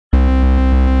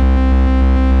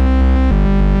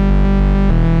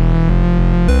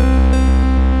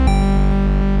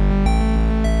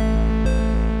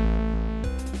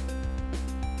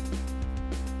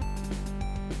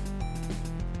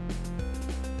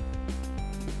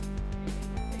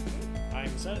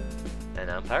Sen. And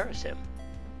I'm Pyrosim.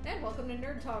 And welcome to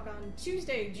Nerd Talk on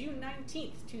Tuesday, June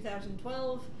 19th,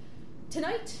 2012.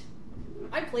 Tonight,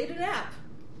 I played an app.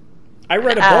 I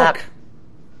read a book.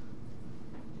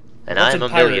 And I'm a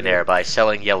millionaire by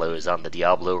selling yellows on the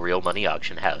Diablo Real Money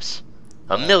Auction House.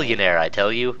 A millionaire, I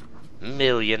tell you.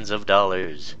 Millions of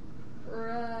dollars.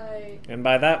 Right. And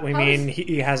by that we mean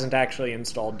he hasn't actually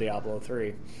installed Diablo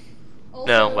 3. Also,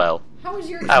 No, well, how was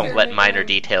your I don't let experiment minor going?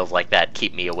 details like that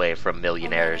keep me away from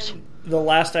millionaires. The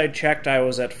last I checked, I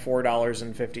was at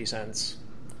 $4.50.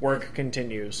 Work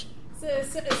continues. So,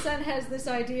 Sen has this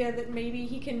idea that maybe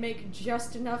he can make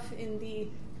just enough in the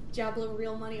Diablo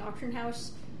Real Money Auction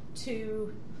House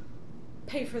to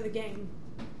pay for the game.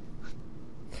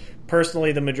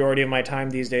 Personally, the majority of my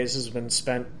time these days has been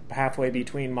spent halfway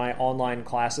between my online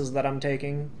classes that I'm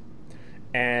taking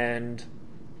and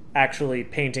actually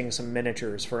painting some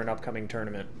miniatures for an upcoming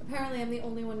tournament. Apparently I'm the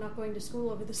only one not going to school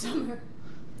over the summer.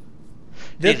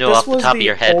 Do you know off the top of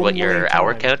your head what your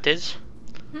hour count is?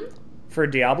 For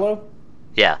Diablo?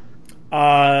 Yeah.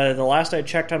 The last I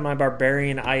checked on my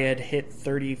Barbarian, I had hit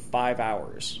 35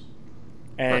 hours.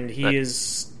 And he is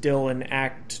still in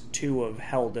Act 2 of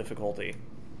Hell difficulty.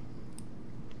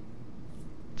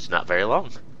 It's not very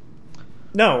long.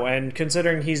 No, and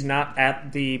considering he's not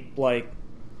at the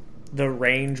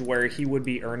range where he would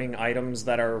be earning items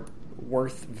that are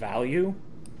worth value,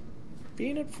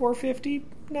 being at 450,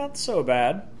 not so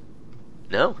bad.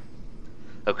 No.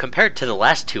 Oh, compared to the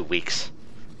last 2 weeks,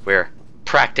 we're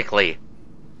practically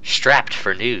strapped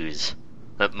for news.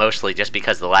 But mostly just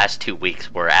because the last 2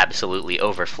 weeks were absolutely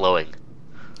overflowing.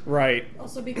 Right.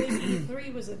 Also because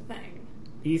E3 was a thing.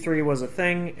 E3 was a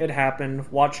thing, it happened,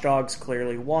 Watch Dogs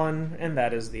clearly won, and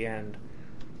that is the end.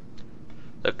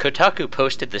 Kotaku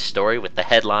posted this story with the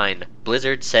headline,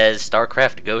 Blizzard says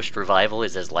StarCraft Ghost Revival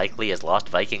is as likely as Lost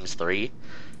Vikings 3,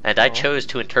 and I chose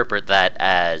to interpret that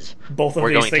as both of we're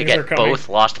these going to things are get coming. both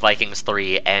Lost Vikings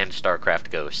 3 and StarCraft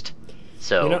Ghost.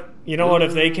 So You know what,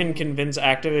 if they can convince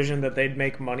Activision that they'd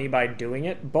make money by doing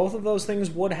it, both of those things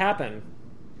would happen.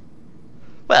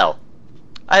 Well,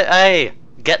 I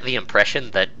get the impression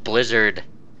that Blizzard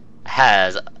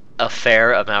has a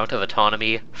fair amount of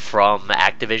autonomy from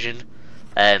Activision,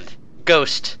 and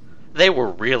Ghost, they were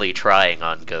really trying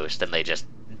on Ghost, and they just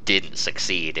didn't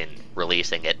succeed in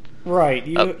releasing it. Right,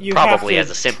 you probably have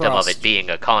to as a symptom trust. of it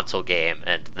being a console game,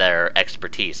 and their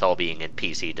expertise all being in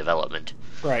PC development.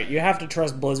 Right, you have to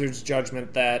trust Blizzard's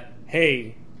judgment that,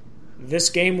 hey,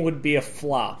 this game would be a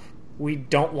flop. We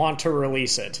don't want to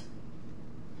release it.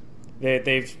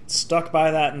 They've stuck by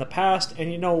that in the past,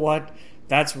 and you know what?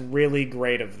 That's really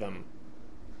great of them.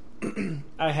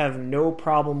 I have no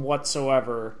problem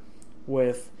whatsoever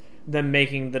with them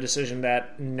making the decision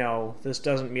that, no, this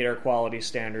doesn't meet our quality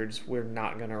standards, we're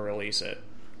not going to release it.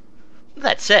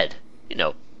 That said,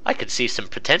 I could see some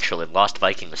potential in Lost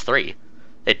Vikings 3.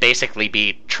 It'd basically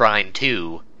be Trine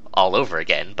 2 all over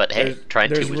again, but hey, Trine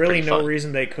 2 was There's really pretty no fun.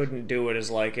 reason they couldn't do it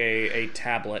as like a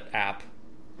tablet app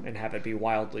and have it be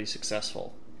wildly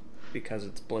successful, because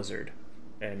it's Blizzard,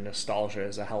 and nostalgia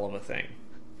is a hell of a thing.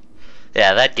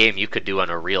 Yeah, that game you could do on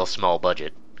a real small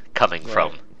budget, coming Right.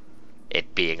 from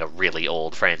it being a really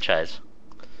old franchise.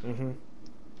 Mm-hmm.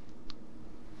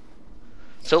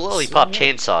 So Lollipop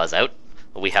Chainsaw is out.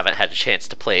 We haven't had a chance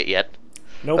to play it yet.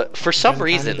 Nope. For some been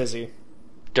kinda reason, busy.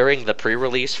 during the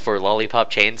pre-release for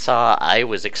Lollipop Chainsaw, I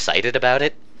was excited about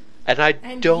it, and I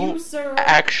And don't you, sir,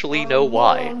 actually are know a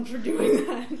why. moron for doing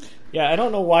that. Yeah, I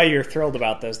don't know why you're thrilled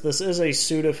about this. This is a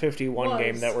Suda 51 Was.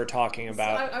 game that we're talking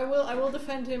about. I will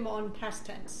defend him on past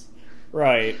tense.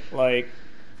 Right, like...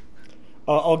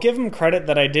 I'll give them credit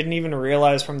that I didn't even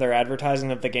realize from their advertising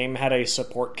that the game had a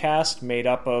support cast made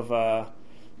up of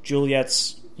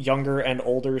Juliet's younger and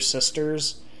older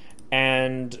sisters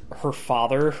and her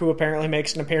father, who apparently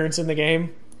makes an appearance in the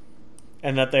game,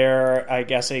 and that they're, I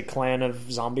guess, a clan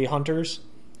of zombie hunters,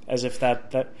 as if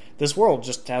that this world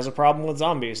just has a problem with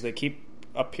zombies. They keep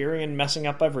appearing and messing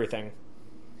up everything.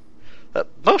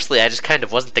 Mostly, I just kind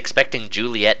of wasn't expecting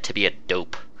Juliet to be a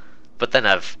dope. But then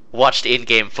I've watched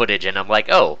in-game footage and I'm like,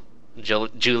 oh,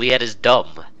 Juliet is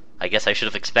dumb. I guess I should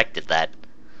have expected that.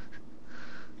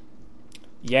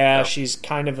 Yeah, No. she's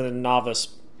kind of a novice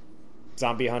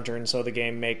zombie hunter, and so the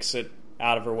game makes it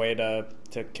out of her way to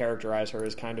characterize her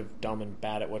as kind of dumb and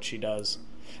bad at what she does.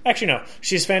 Actually, no.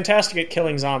 She's fantastic at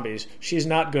killing zombies. She's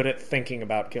not good at thinking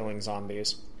about killing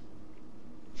zombies.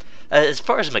 As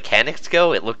far as mechanics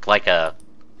go, it looked like a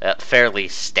fairly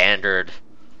standard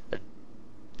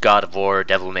God of War,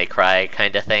 Devil May Cry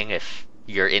kind of thing, if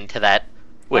you're into that.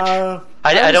 Which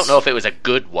I don't know if it was a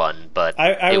good one, but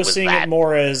I it was seeing that. it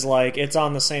more as like it's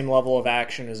on the same level of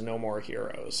action as No More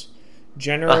Heroes.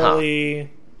 Generally,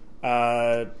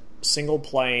 single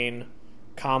plane,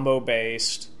 combo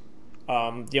based.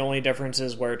 The only difference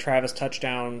is where Travis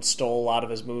Touchdown stole a lot of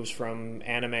his moves from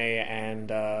anime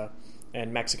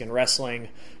and Mexican wrestling.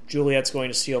 Juliet's going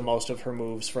to steal most of her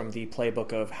moves from the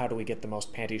playbook of how do we get the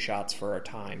most panty shots for our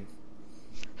time.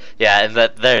 Yeah, and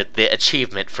the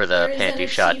achievement for the There is an panty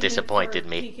shot achievement disappointed for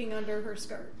me. peeking under her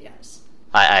skirt, yes.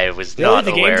 I was Really, not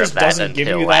the game aware just of that doesn't give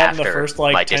until you that in after the first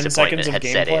my like 10 disappointment seconds of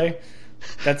had set in. gameplay.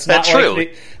 That's That's not true.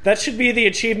 like that should be the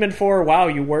achievement for wow,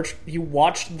 you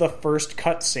watched the first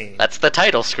cutscene. That's the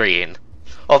title screen.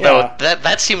 Although Yeah.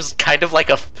 that seems kind of like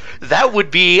that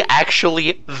would be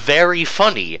actually very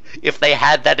funny if they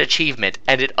had that achievement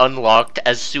and it unlocked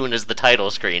as soon as the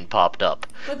title screen popped up.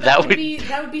 But that would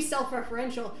be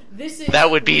self-referential. This is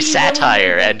that would be we know satire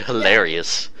you're and gonna-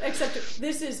 hilarious. Yeah, except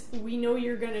this is we know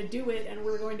you're going to do it, and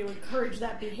we're going to encourage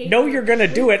that behavior. No, you're gonna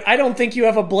do it. I don't think you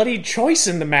have a bloody choice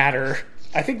in the matter.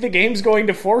 I think the game's going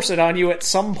to force it on you at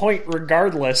some point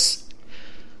regardless.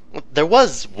 There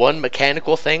was one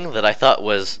mechanical thing that I thought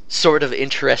was sort of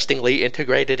interestingly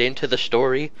integrated into the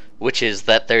story, which is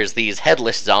that there's these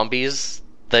headless zombies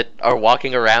that are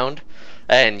walking around,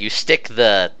 and you stick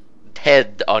the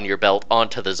head on your belt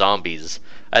onto the zombies,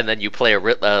 and then you play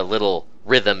a little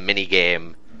rhythm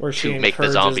minigame Where she to make the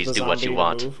encourages zombies the do what zombie you to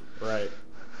want. move. Right.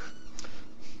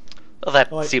 Well,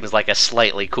 that Like- seems like a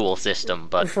slightly cool system,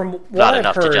 but From what not I've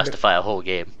enough to heard- justify a whole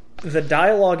game. The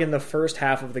dialogue in the first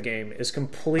half of the game is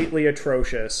completely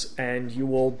atrocious, and you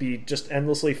will be just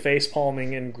endlessly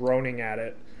facepalming and groaning at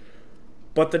it.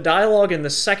 But the dialogue in the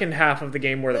second half of the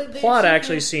game, where the The plot achievement-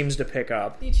 actually seems to pick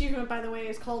up, The achievement, by the way,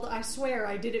 is called "I swear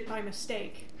I did it by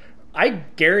mistake." I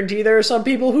guarantee there are some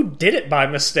people who did it by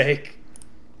mistake.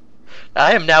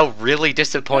 I am now really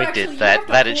disappointed Actually, you that have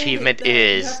to that hold it achievement there. You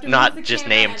is have to not move the just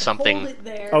camera named and something. hold it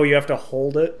there. Oh, you have to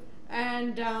hold it?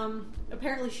 And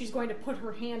apparently she's going to put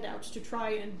her hand out to try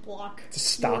and block To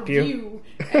stop your you?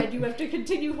 view, and you have to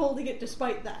continue holding it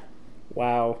despite that.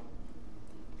 Wow.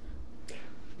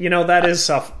 You know, that is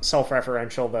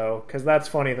self-referential, though, because that's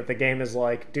funny that the game is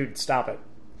like, dude, stop it.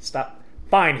 Stop.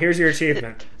 Fine, here's your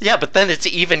achievement. Yeah, but then it's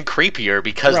even creepier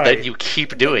because Right. then you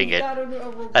keep doing You it. got a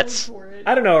reward That's- for it.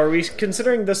 I don't know, are we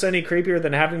considering this any creepier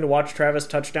than having to watch Travis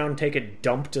Touchdown take a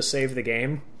dump to save the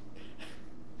game?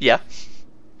 Yeah.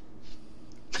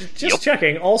 Just Yup.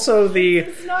 checking. Also, the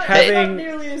It's not having...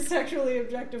 nearly as sexually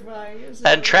objectifying as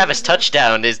And Travis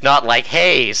Touchdown is not like,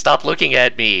 hey, stop looking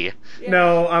at me. Yeah.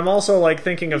 No, I'm also like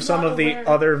thinking of He's some not of the aware.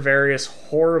 other various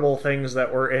horrible things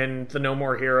that were in the No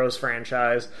More Heroes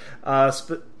franchise,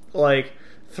 like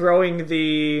throwing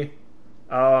the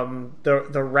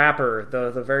rapper,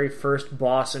 the very first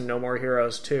boss in No More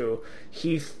Heroes 2.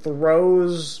 He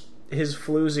throws his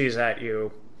floozies at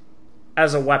you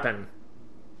as a weapon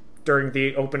during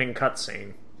the opening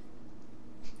cutscene.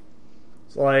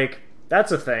 It's like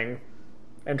that's a thing.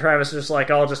 And Travis is just like,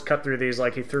 I'll just cut through these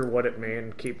like he threw wood at me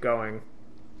and keep going.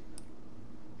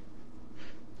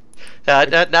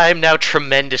 I'm now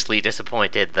tremendously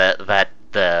disappointed that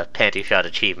the panty shot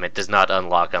achievement does not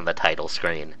unlock on the title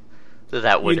screen.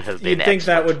 That would have been You'd think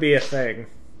that excellent. would be a thing.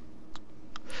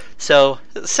 So,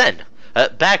 Sen,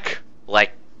 back,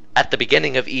 like, at the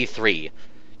beginning of E3,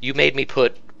 you made me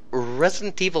put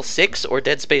Resident Evil 6 or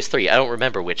Dead Space 3, I don't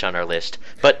remember which on our list,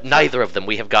 but neither of them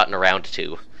we have gotten around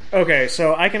to. Okay,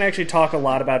 so I can actually talk a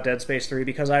lot about Dead Space 3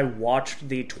 because I watched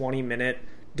the 20-minute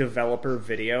developer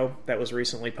video that was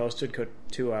recently posted to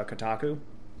Kotaku,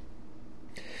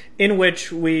 in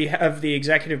which we have the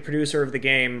executive producer of the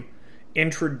game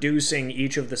introducing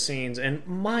each of the scenes, and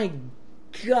my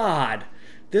god,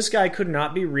 this guy could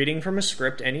not be reading from a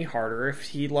script any harder if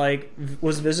he, like,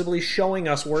 was visibly showing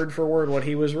us word for word what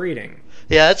he was reading.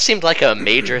 Yeah, it seemed like a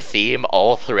major theme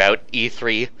all throughout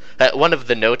E3. One of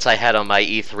the notes I had on my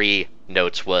E3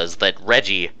 notes was that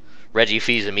Reggie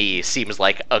Fils-Aimé seems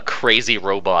like a crazy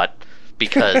robot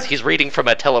because he's reading from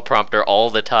a teleprompter all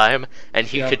the time, and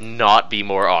he Yep. could not be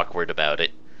more awkward about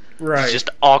it. Right. It's just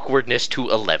awkwardness to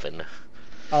 11.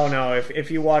 Oh no,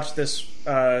 if you watch this,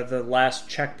 the last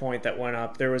checkpoint that went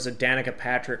up, there was a Danica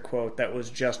Patrick quote that was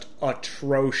just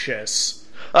atrocious.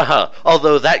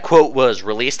 Although that quote was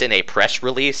released in a press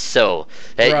release, so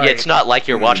Right. it's not like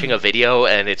you're watching a video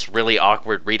and it's really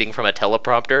awkward reading from a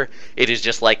teleprompter. It is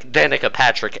just like Danica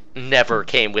Patrick never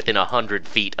came within 100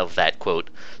 feet of that quote.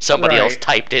 Somebody else Right.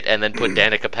 typed it and then put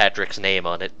Danica Patrick's name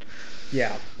on it.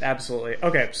 Yeah, absolutely.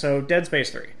 Okay, so Dead Space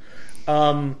 3.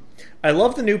 I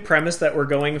love the new premise that we're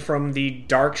going from the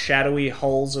dark, shadowy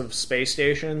hulls of space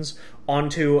stations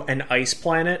onto an ice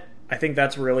planet. I think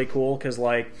that's really cool because,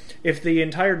 like, if the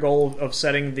entire goal of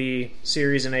setting the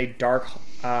series in a dark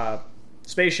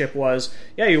spaceship was,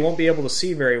 yeah, you won't be able to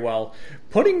see very well,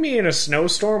 putting me in a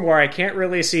snowstorm where I can't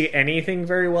really see anything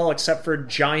very well except for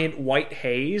giant white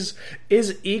haze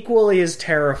is equally as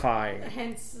terrifying.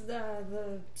 Hence,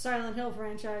 the Silent Hill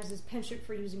franchise's penchant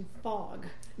for using fog.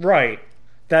 Right.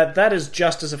 That is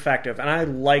just as effective, and I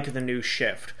like the new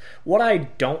shift. What I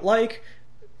don't like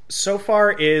so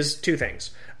far is two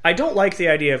things. I don't like the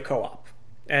idea of co-op,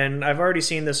 and I've already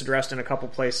seen this addressed in a couple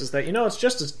places that, it's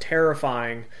just as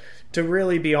terrifying to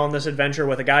really be on this adventure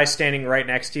with a guy standing right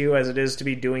next to you as it is to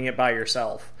be doing it by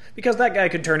yourself. Because that guy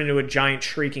could turn into a giant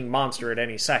shrieking monster at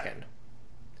any second.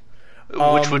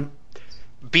 Which would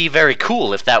be very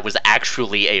cool if that was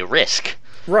actually a risk.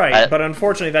 Right, but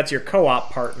unfortunately that's your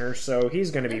co-op partner, so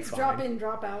he's going to be It's fine. drop-in,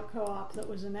 drop-out co-op that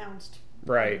was announced.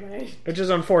 Right. Anyway. Which is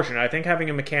unfortunate. I think having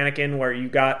a mechanic in where you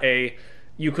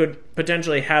could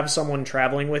potentially have someone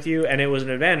traveling with you, and it was an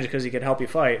advantage because he could help you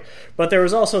fight, but there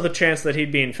was also the chance that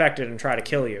he'd be infected and try to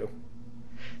kill you.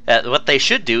 What they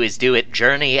should do is do it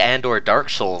Journey and or Dark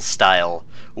Souls style,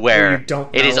 where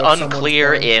it is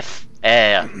unclear if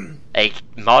a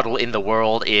model in the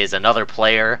world is another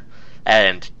player,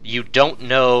 and you don't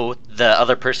know the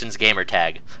other person's gamer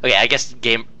tag. Okay, I guess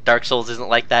Dark Souls isn't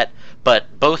like that,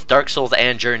 but both Dark Souls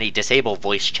and Journey disable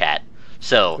voice chat.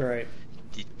 So Right.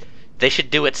 they should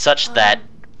do it such that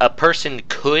a person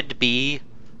could be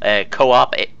a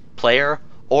co-op player,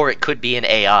 or it could be an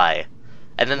AI.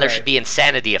 And then there should be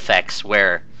insanity effects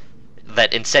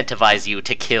that incentivize you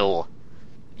to kill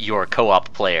your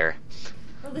co-op player.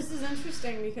 Well, this is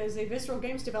interesting because a Visceral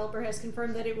Games developer has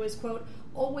confirmed that it was, quote,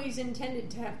 always intended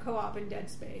to have co-op in Dead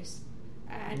Space.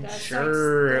 And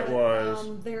Sure it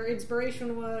was. Their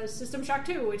inspiration was System Shock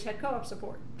 2, which had co-op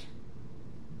support.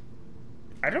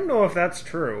 I don't know if that's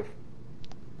true.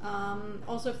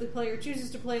 Also, if the player chooses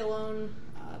to play alone,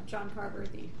 John Carver,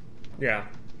 Yeah,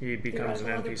 he becomes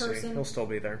an other NPC. person. He'll still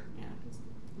be there. yeah, is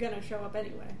gonna show up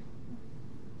anyway.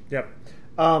 Yep.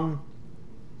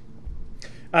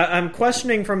 I'm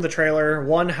questioning from the trailer,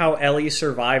 one, how Ellie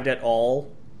survived at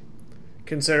all,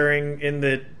 considering in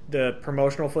the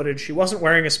promotional footage she wasn't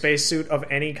wearing a spacesuit of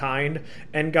any kind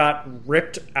and got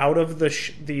ripped out of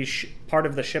the part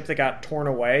of the ship that got torn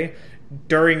away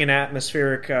during an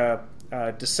atmospheric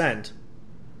descent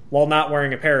while not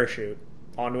wearing a parachute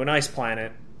onto an ice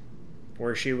planet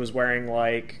where she was wearing,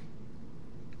 like,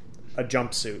 a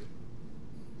jumpsuit.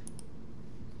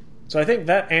 So I think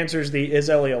that answers the is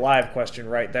Ellie alive question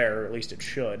right there, or at least it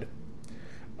should.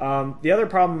 The other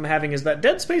problem I'm having is that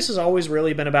Dead Space has always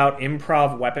really been about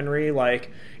improv weaponry.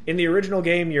 Like, in the original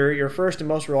game, your first and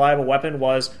most reliable weapon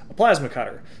was a plasma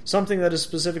cutter, something that is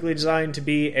specifically designed to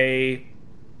be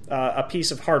a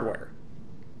piece of hardware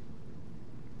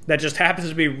that just happens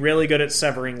to be really good at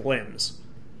severing limbs.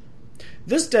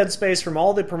 This Dead Space, from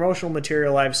all the promotional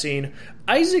material I've seen,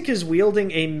 Isaac is wielding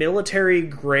a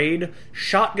military-grade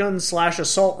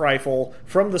shotgun/assault rifle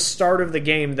from the start of the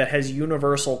game that has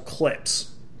universal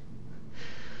clips.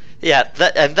 Yeah,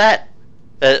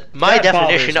 my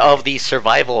definition of the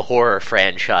survival horror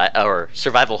franchise, or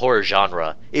survival horror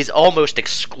genre, is almost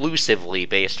exclusively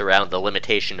based around the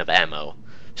limitation of ammo.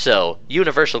 So,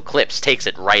 universal clips takes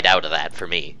it right out of that for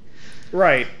me.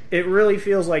 Right. It really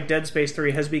feels like Dead Space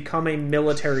 3 has become a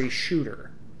military shooter.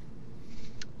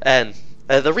 And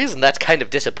the reason that's kind of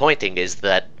disappointing is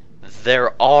that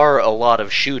there are a lot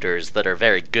of shooters that are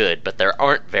very good, but there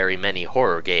aren't very many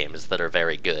horror games that are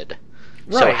very good.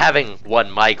 Right. So having one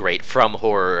migrate from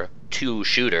horror to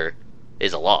shooter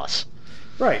is a loss.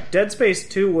 Right. Dead Space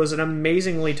 2 was an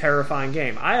amazingly terrifying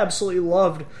game. I absolutely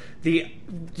loved the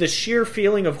sheer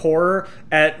feeling of horror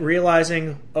at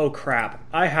realizing, oh crap,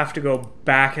 I have to go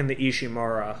back in the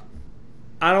Ishimura.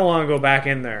 I don't want to go back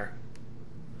in there.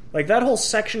 Like, that whole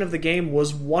section of the game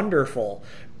was wonderful.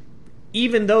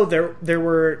 Even though there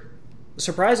were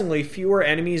surprisingly fewer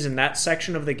enemies in that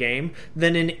section of the game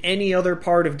than in any other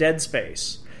part of Dead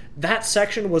Space. That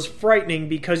section was frightening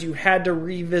because you had to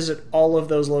revisit all of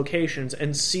those locations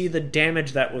and see the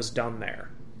damage that was done there.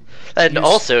 And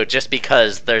also, just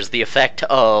because there's the effect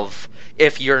of,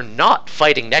 if you're not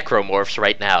fighting necromorphs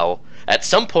right now, at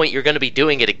some point you're going to be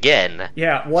doing it again.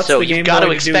 Yeah, what's so the game you've got to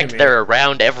going expect do to me? they're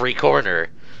around every corner.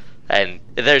 And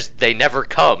they never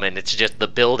come, and it's just the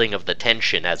building of the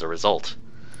tension as a result.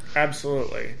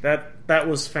 Absolutely. That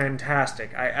was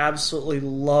fantastic. I absolutely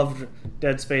loved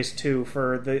Dead Space 2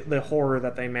 for the horror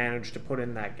that they managed to put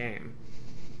in that game.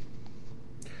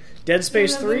 Dead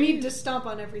Space 3... The need to stomp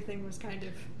on everything was kind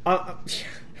of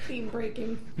theme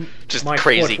breaking. Just my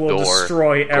crazy foot will gore.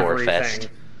 destroy gore everything. fest.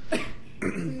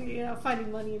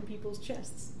 Finding money in people's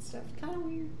chests and stuff. Kind of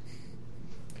weird.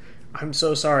 I'm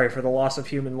so sorry for the loss of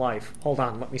human life. Hold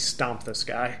on, let me stomp this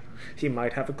guy. He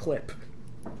might have a clip.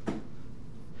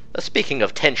 Speaking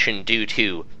of tension due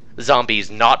to zombies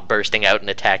not bursting out and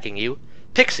attacking you,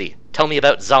 Pixie, tell me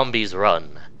about Zombies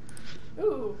Run.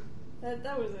 Ooh,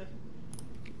 that was a...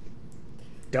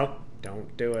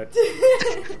 Don't do it.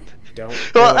 Don't.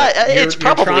 Well, do it. it's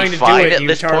probably fine at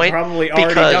this point, probably already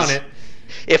because done it.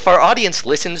 if our audience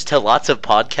listens to lots of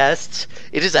podcasts,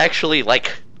 it is actually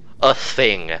like a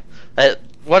thing.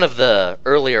 One of the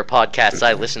earlier podcasts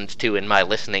I listened to in my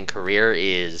listening career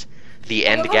is the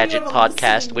End Gadget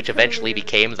podcast, which eventually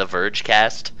became the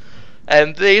Vergecast.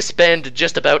 And they spend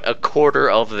just about a quarter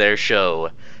of their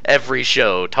show, every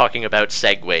show, talking about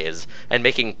segways and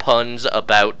making puns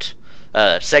about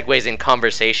segways in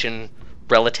conversation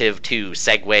relative to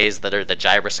segways that are the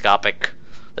gyroscopic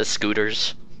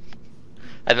scooters.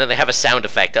 And then they have a sound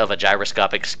effect of a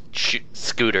gyroscopic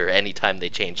scooter anytime they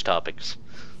change topics.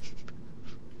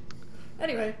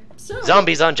 Anyway, so...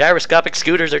 Zombies on gyroscopic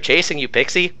scooters are chasing you,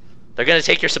 Pixie. They're gonna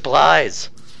take your supplies.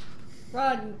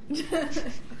 Run.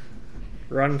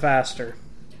 Run faster.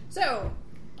 So,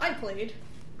 I played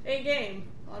a game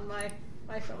on my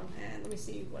phone, and let me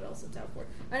see what else it's out for.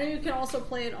 I know you can also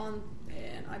play it on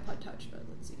an iPod Touch, but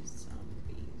let's see. Zombies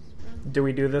Run. Do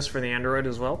we do this for the Android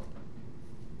as well?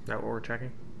 Is that what we're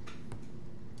checking?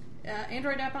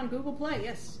 Android app on Google Play,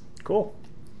 yes. Cool.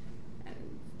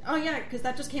 Oh yeah, because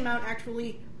that just came out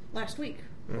actually last week,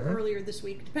 or earlier this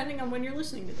week, depending on when you're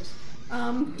listening to this.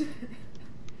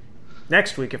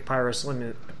 Next week, if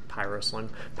Pyrosim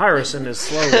is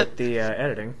slow with the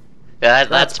editing. Yeah,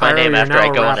 that's my Pyro, name you're after now I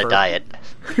a go on a rapper. diet.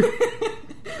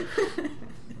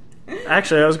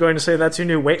 Actually, I was going to say that's your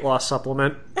new weight loss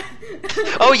supplement.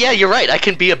 Oh yeah, you're right. I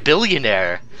can be a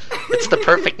billionaire. It's the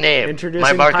perfect name. Introducing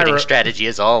My marketing Pyro- strategy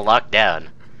is all locked down.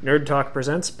 Nerd Talk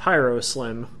presents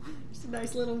Pyroslim. Just a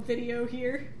nice little video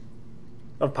here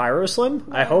Of Pyroslim?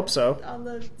 I hope so. on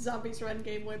the Zombies Run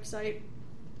game website.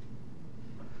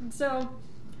 So,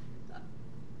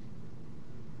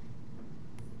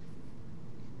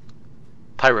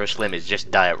 Pyro Slim is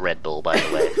just Diet Red Bull, by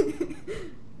the way.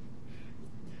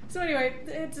 so anyway,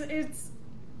 it's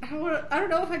I don't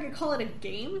know if I could call it a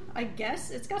game. I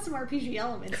guess it's got some RPG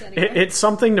elements anyway. It's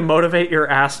something to motivate your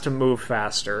ass to move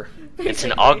faster. It's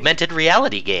an augmented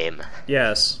reality game.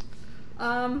 Yes.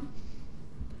 So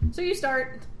you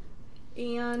start,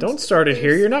 and Don't start it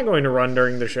here. You're not going to run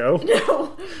during the show.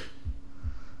 No.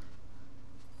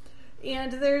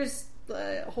 And there's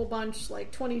a whole bunch,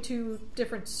 like 22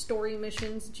 different story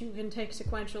missions that you can take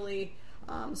sequentially.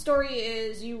 Story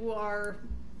is you are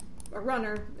a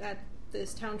runner at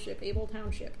this township, Able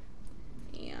Township,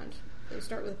 and they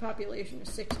start with a population of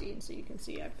 60, and so you can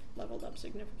see I've leveled up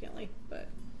significantly. But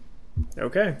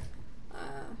Okay.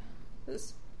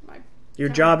 this my Your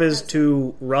town job is has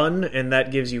to run, and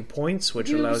that gives you points,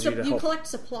 which allows you to you help. collect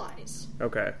supplies.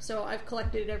 Okay. So I've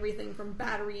collected everything from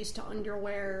batteries to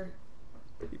underwear.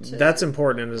 That's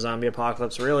important in a zombie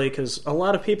apocalypse, really, because a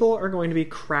lot of people are going to be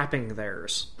crapping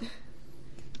theirs.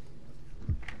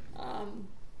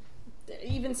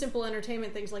 Even simple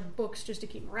entertainment things like books just to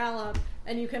keep morale up,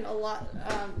 and you can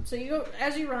so you go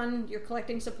as you run, you're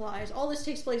collecting supplies. All this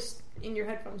takes place in your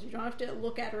headphones. You don't have to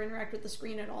look at or interact with the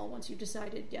screen at all once you've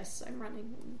decided, yes, I'm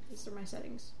running, and these are my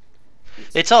settings.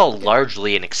 It's all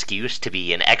largely an excuse to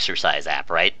be an exercise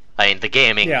app, right? I mean, the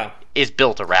gaming is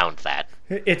built around that.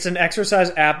 It's an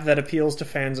exercise app that appeals to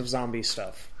fans of zombie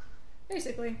stuff.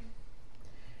 Basically.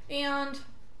 And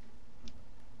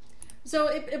so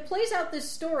it plays out this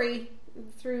story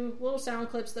through little sound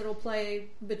clips that'll play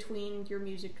between your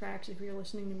music tracks if you're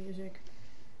listening to music.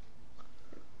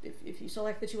 If you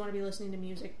select that you want to be listening to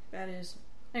music, that is.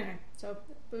 Anyway, so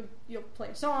you'll play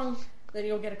a song, then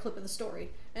you'll get a clip of the story.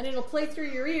 And it'll play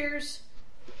through your ears,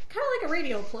 kind of like a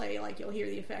radio play. Like, you'll hear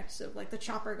the effects of, like, the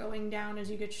chopper going down as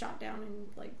you get shot down in,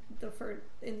 like,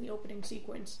 in the opening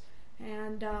sequence.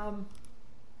 And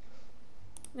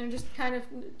just kind of,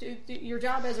 your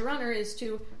job as a runner is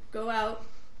to go out,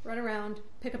 run around,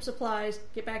 pick up supplies,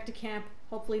 get back to camp,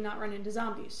 hopefully not run into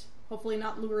zombies. Hopefully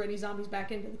not lure any zombies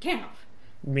back into the camp.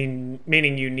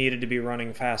 Meaning you needed to be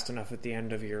running fast enough at the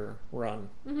end of your run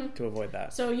to avoid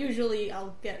that. So usually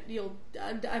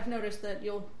I've noticed that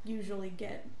you'll usually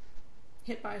get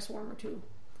hit by a swarm or two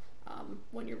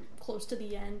when you're close to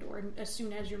the end or as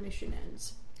soon as your mission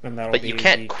ends. And But you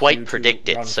can't quite predict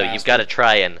it, so you've got to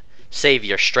try and save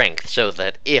your strength so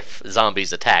that if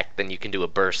zombies attack, then you can do a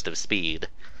burst of speed.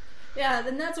 Yeah,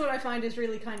 then that's what I find is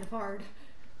really kind of hard.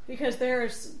 Because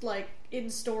there's, like, in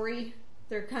story,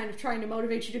 they're kind of trying to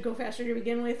motivate you to go faster to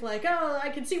begin with, like, oh, I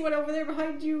can see one over there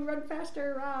behind you, run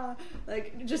faster,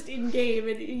 like, just in-game,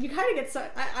 and you kind of get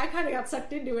sucked, I kind of got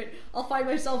sucked into it. I'll find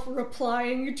myself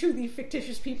replying to the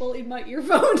fictitious people in my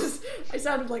earphones. I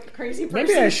sounded like a crazy person.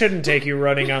 Maybe I shouldn't take you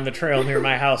running on the trail near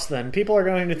my house then. People are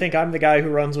going to think I'm the guy who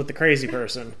runs with the crazy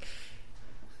person.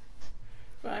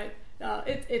 But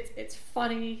it's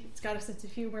funny. It's got a sense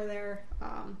of humor there.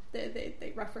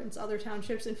 They reference other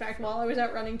townships. In fact, while I was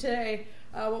out running today,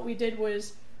 what we did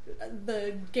was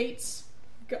the gates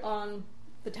on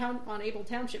Able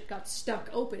Township got stuck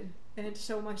open, and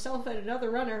so myself and another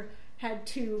runner had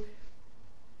to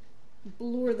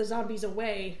lure the zombies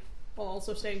away while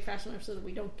also staying fast enough so that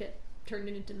we don't get turned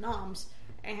into noms.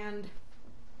 And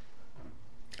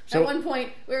at one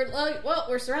point, we were like, well,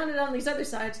 we're surrounded on these other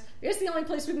sides. I guess the only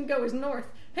place we can go is north.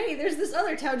 Hey, there's this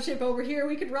other township over here.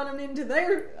 We could run them into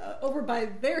over by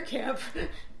their camp.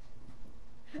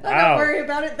 Don't worry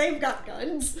about it. They've got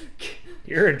guns.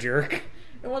 You're a jerk.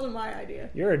 It wasn't my idea.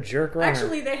 You're a jerk runner.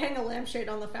 Actually, they hang a lampshade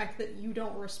on the fact that you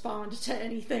don't respond to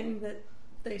anything that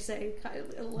they say, kind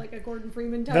of like a Gordon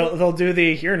Freeman type. They'll do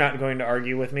the, you're not going to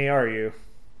argue with me, are you?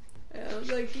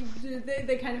 Like,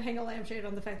 they kind of hang a lampshade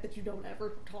on the fact that you don't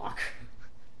ever talk.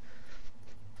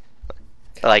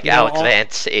 Like Alex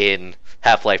Vance in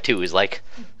Half-Life 2 is like,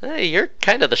 hey, you're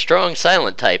kind of the strong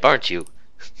silent type, aren't you?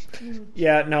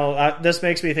 Yeah, no, this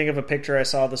makes me think of a picture I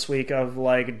saw this week of,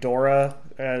 like, Dora,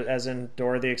 as in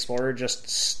Dora the Explorer, just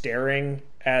staring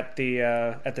at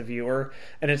the viewer,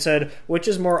 and it said, which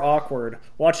is more awkward,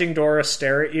 watching Dora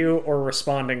stare at you or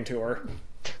responding to her?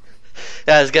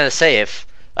 I was gonna say, if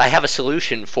I have a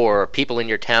solution for people in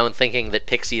your town thinking that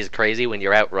Pixie is crazy when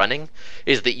you're out running,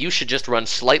 is that you should just run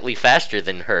slightly faster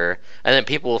than her, and then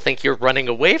people will think you're running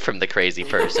away from the crazy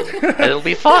person, and it'll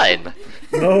be fine.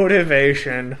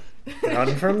 Motivation.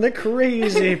 Run from the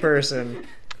crazy person.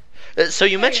 So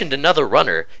you mentioned another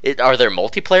runner. Are there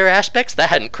multiplayer aspects? That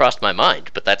hadn't crossed my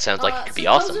mind, but that sounds like it could be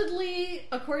awesome. Supposedly,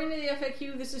 according to the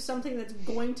FAQ, this is something that's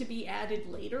going to be added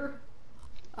later.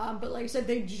 But like I said,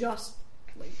 they just,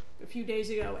 like, a few days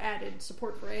ago added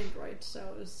support for Android, so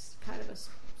it was kind of a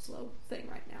slow thing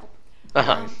right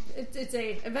now. It's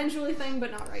a eventually thing,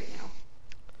 but not right now.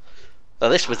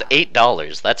 Well, this was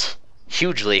 $8. That's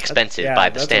hugely expensive by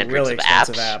the standards really of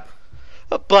apps. App.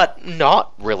 But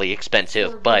not really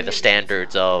expensive by the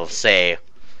standards of, say,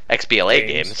 XBLA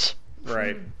games.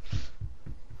 Right.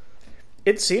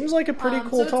 It seems like a pretty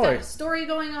cool so toy. It's got a story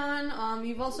going on.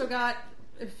 You've also got,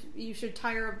 if you should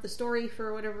tire up the story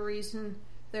for whatever reason,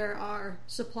 there are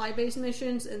supply-based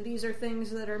missions, and these are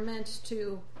things that are meant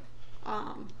to,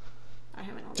 I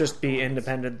haven't just be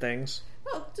independent things.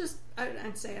 Well, just,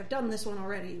 I'd say, I've done this one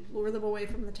already. Lure them away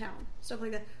from the town. Stuff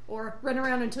like that. Or run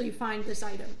around until you find this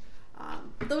item.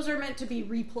 Those are meant to be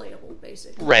replayable,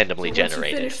 basically. Randomly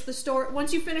generated.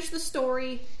 Once you finish the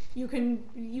story, you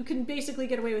can basically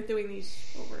get away with doing these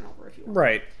over and over if you want.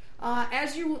 Right.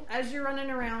 As you're running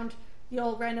around,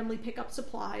 you'll randomly pick up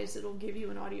supplies. It'll give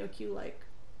you an audio cue like,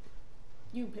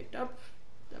 you picked up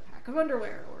a pack of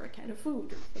underwear or a can of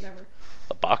food or whatever.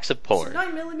 A box of porn.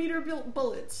 9mm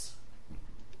bullets.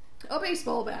 A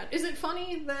baseball bat. Is it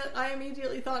funny that I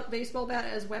immediately thought baseball bat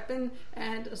as weapon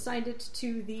and assigned it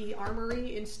to the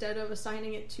armory instead of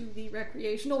assigning it to the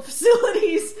recreational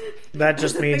facilities? That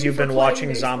just means you've been watching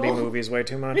baseball. zombie movies way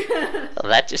too much. Well,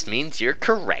 that just means you're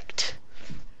correct.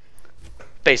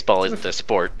 Baseball isn't a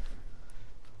sport.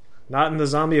 Not in the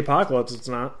zombie apocalypse, it's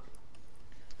not.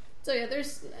 So yeah,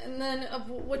 and then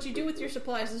what you do with your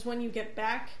supplies is when you get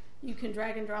back, you can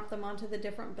drag and drop them onto the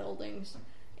different buildings.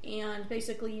 And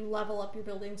basically you level up your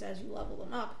buildings as you level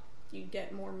them up. You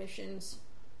get more missions.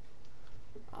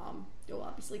 You'll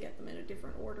obviously get them in a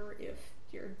different order if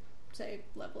you're, say,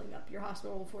 leveling up your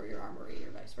hospital before your armory or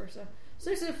vice versa.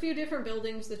 So there's a few different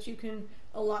buildings that you can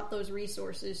allot those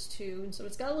resources to. And so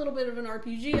it's got a little bit of an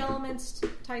RPG elements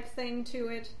type thing to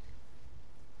it.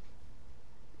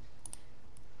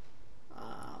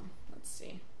 Let's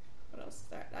see. What else is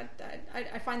there?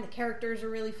 I find the characters are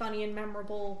really funny and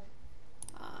memorable.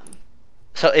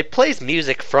 So it plays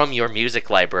music from your music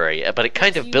library, but it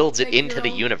kind of builds it into the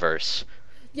universe.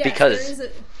 Yes, because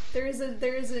there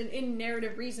is an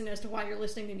in-narrative reason as to why you're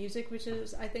listening to music, which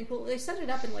is, I think, well, they set it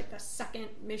up in like the second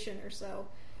mission or so,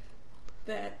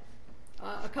 that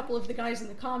a couple of the guys in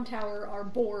the comm tower are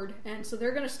bored, and so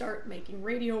they're going to start making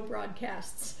radio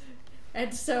broadcasts.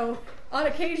 And so, on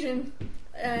occasion,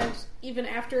 and even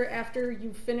after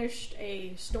you've finished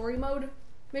a story mode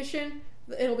mission,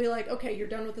 it'll be like, okay, you're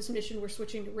done with this mission, we're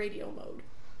switching to radio mode.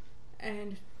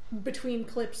 And between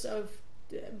clips of,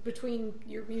 between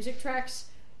your music tracks,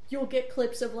 you'll get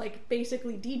clips of like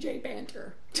basically DJ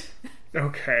banter.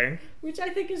 Okay. Which I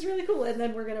think is really cool. And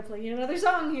then we're gonna play another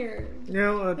song here.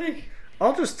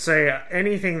 I'll just say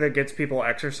anything that gets people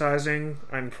exercising,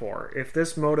 I'm for. If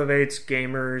this motivates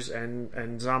gamers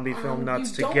and zombie film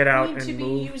nuts to get out and move... You don't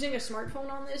need to be using a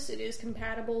smartphone on this. It is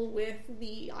compatible with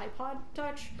the iPod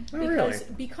Touch.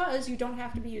 Because you don't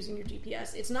have to be using your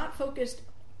GPS. It's not focused...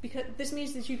 Because this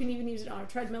means that you can even use it on a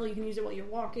treadmill, you can use it while you're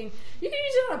walking. You can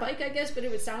use it on a bike, I guess, but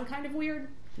it would sound kind of weird.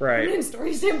 Right. From a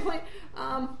story standpoint.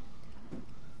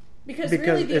 Because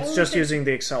really it's just using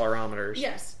the accelerometers.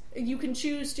 Yes. You can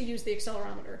choose to use the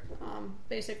accelerometer.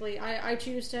 Basically, I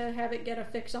choose to have it get a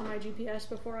fix on my GPS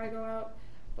before I go out,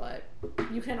 but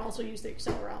you can also use the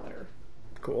accelerometer.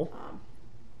 Cool.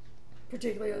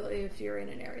 Particularly if you're in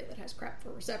an area that has crap for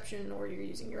reception or you're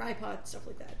using your iPod, stuff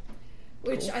like that.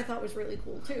 Which I thought was really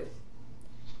cool too.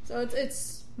 So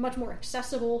it's much more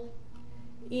accessible,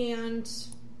 and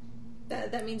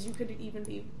that means you could even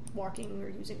be walking or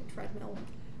using a treadmill.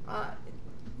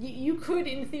 You could,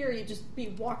 in theory, just be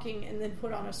walking and then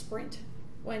put on a sprint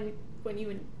when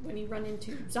you run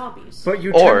into zombies. But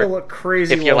you tend to look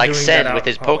crazy. If you're while like doing Sen that with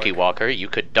his public. Pokewalker, you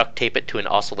could duct tape it to an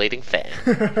oscillating fan.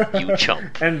 You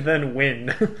chump. And then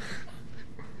win.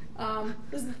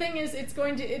 The thing is,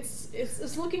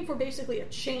 it's looking for basically a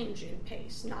change in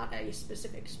pace, not a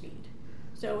specific speed.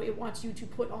 So it wants you to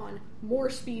put on more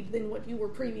speed than what you were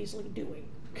previously doing.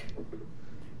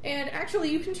 And actually,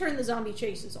 you can turn the zombie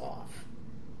chases off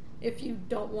if you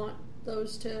don't want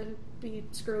those to be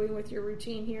screwing with your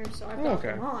routine here. So I've got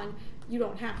them on. You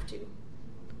don't have to.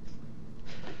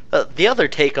 The other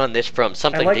take on this from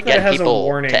something like to that it get has people a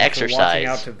warning to for walking exercise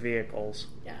out to vehicles.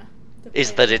 Yeah.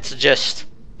 is that it's just...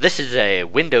 This is a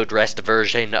window-dressed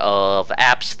version of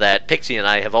apps that Pixie and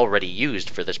I have already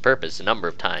used for this purpose a number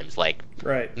of times, like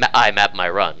I Map My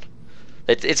Run.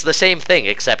 It's the same thing,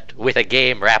 except with a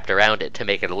game wrapped around it to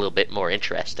make it a little bit more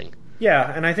interesting.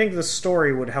 Yeah, and I think the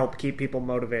story would help keep people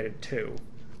motivated, too.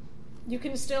 You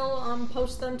can still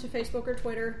post them to Facebook or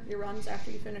Twitter, your runs,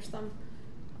 after you finish them.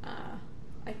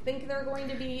 I think they're going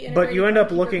to be integrated. But you end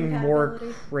up looking more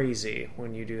crazy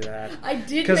when you do that. I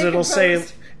did because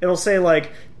it'll say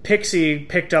like Pixie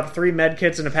picked up 3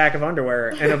 medkits and a pack of underwear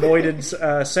and avoided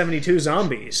 72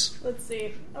 zombies. Let's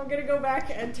see. I'm gonna go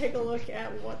back and take a look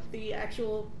at what the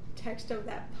actual text of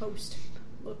that post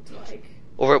looked like.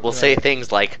 Or it will say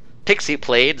things like, Pixie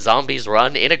played Zombies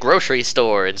Run in a grocery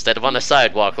store instead of on a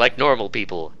sidewalk like normal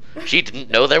people. She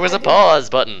didn't know there was a pause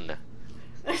button.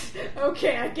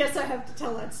 Okay, I guess I have to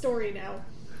tell that story now.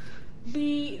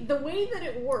 The way that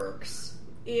it works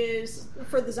is,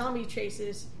 for the zombie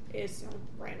chases, is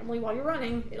randomly while you're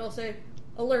running, it'll say,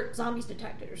 alert, zombies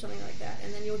detected, or something like that,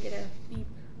 and then you'll get a beep,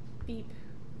 beep,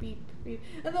 beep, beep,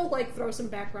 and they'll throw some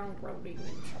background groaning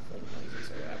and shuffling noises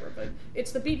or whatever, but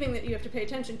it's the beeping that you have to pay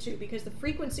attention to, because the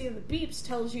frequency of the beeps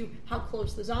tells you how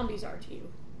close the zombies are to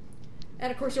you.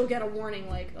 And of course you'll get a warning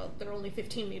like, oh, they're only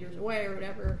 15 meters away or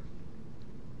whatever.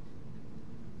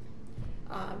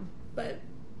 But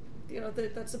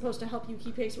that's supposed to help you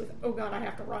keep pace with, oh god, I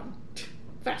have to run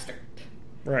faster.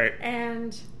 Right.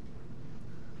 And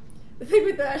the thing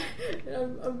with that,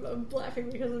 I'm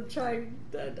laughing because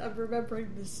I'm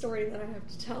remembering the story that I have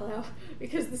to tell now,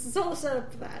 because this is all set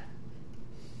up for that.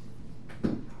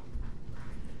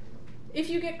 If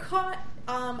you get caught,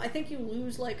 I think you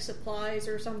lose supplies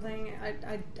or something.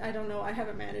 I don't know. I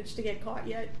haven't managed to get caught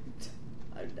yet.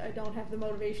 I don't have the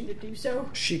motivation to do so.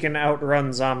 She can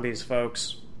outrun zombies,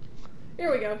 folks.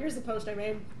 Here we go. Here's the post I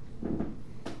made.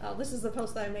 Oh, this is the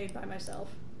post that I made by myself,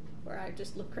 where I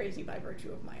just look crazy by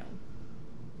virtue of my own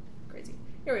crazy.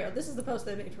 Here we go. This is the post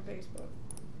that I made for Facebook.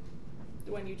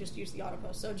 When you just use the auto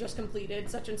post. So, just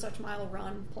completed such and such mile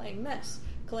run playing this.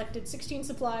 Collected 16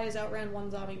 supplies, outran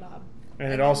 1 zombie mob.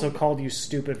 And it also called you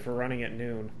stupid for running at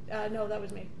noon. No, that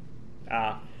was me.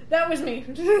 Ah. That was me.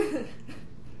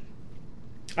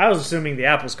 I was assuming the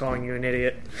app was calling you an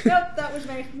idiot. Nope, that was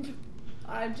me.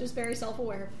 I'm just very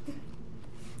self-aware.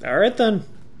 Alright then.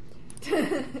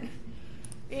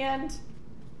 And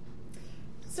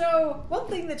so, one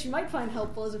thing that you might find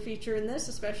helpful as a feature in this,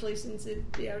 especially since it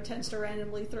tends to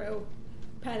randomly throw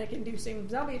panic-inducing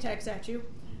zombie attacks at you,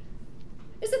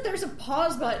 is that there's a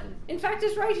pause button. In fact,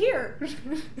 it's right here.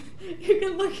 You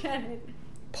can look at it.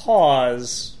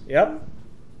 Pause. Yep.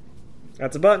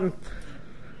 That's a button.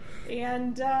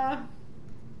 And,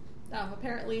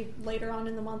 apparently later on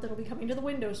in the month it'll be coming to the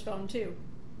Windows Phone, too.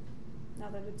 Now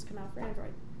that it's come out for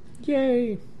Android.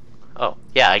 Yay. Oh,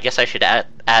 yeah, I guess I should add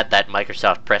that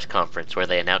Microsoft press conference where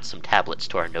they announced some tablets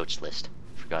to our notes list.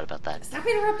 Forgot about that. Stop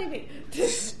interrupting me!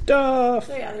 Stuff!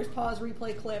 So yeah, there's pause,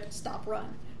 replay, clip, stop,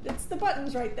 run. It's the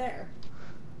buttons right there.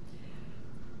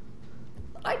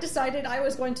 I decided I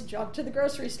was going to jog to the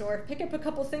grocery store, pick up a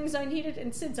couple things I needed,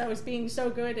 and since I was being so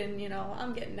good and,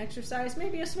 I'm getting exercise,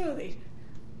 maybe a smoothie.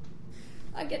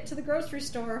 I get to the grocery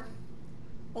store.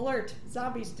 Alert,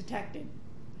 zombies detected.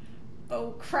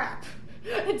 Oh, crap.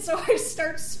 And so I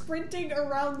start sprinting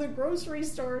around the grocery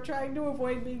store trying to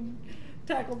avoid being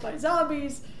tackled by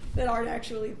zombies that aren't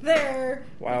actually there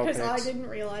because I didn't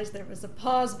realize there was a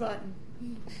pause button.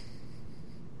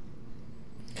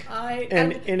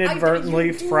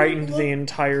 Inadvertently frightened the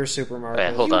entire supermarket.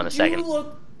 Wait, hold on a second.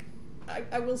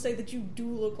 I will say that you do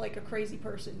look like a crazy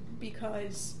person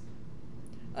because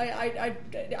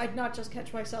I'd not just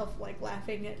catch myself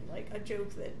laughing at a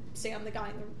joke that Sam, the guy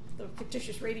in the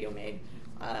fictitious radio, made.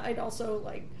 I'd also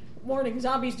warning,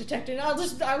 zombies detected. I'll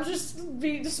just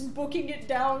be booking it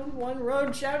down one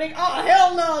road, shouting, "Oh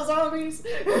hell no, zombies!"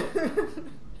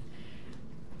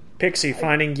 Pixie,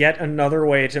 finding yet another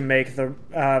way to make the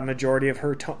majority of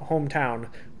her hometown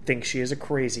think she is a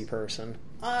crazy person.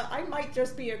 I might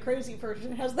just be a crazy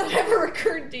person. Has that ever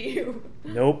occurred to you?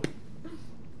 Nope.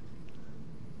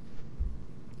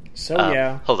 So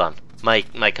yeah. Hold on.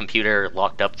 My computer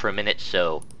locked up for a minute,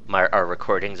 so our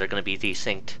recordings are going to be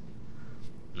desynced.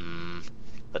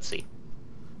 Let's see.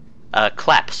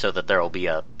 Clap so that there will be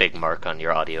a big mark on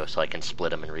your audio so I can split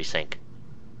them and resync.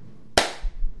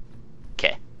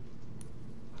 Okay.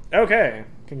 Okay,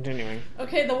 continuing.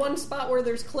 Okay, the one spot where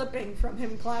there's clipping from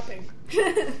him clapping.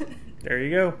 There you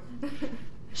go.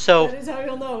 So that is how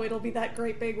you'll know it'll be that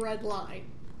great big red line.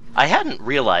 I hadn't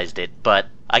realized it, but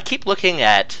I keep looking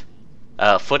at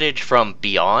footage from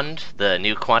Beyond, the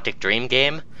new Quantic Dream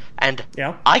game, and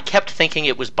I kept thinking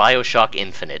it was BioShock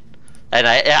Infinite. And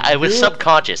I was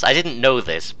subconscious. I didn't know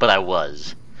this, but I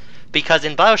was. Because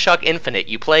in BioShock Infinite,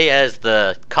 you play as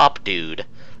the cop dude,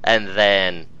 and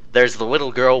then there's the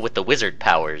little girl with the wizard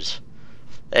powers.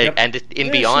 Yep. And in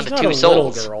Yeah, Beyond she's not Two a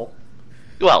Souls. little girl.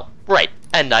 Well, right,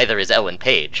 and neither is Ellen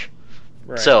Page.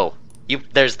 Right. So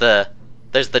there's the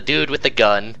dude with the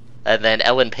gun, and then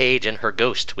Ellen Page and her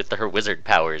ghost with her wizard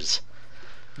powers.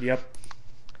 Yep.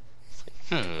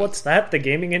 What's that? The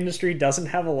gaming industry doesn't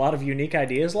have a lot of unique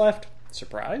ideas left?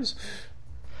 Surprise.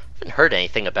 Haven't heard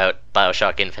anything about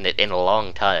BioShock Infinite in a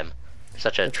long time.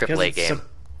 Such a AAA game. It's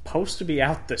supposed to be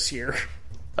out this year.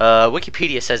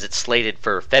 Wikipedia says it's slated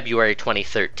for February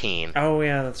 2013. Oh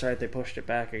yeah, that's right. They pushed it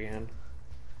back again.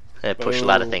 They pushed a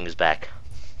lot of things back.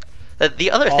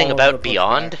 The other thing about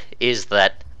Beyond is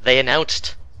that they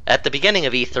announced at the beginning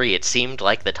of E3 it seemed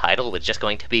like the title was just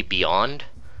going to be Beyond,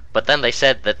 but then they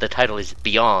said that the title is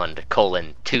Beyond,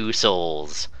 Two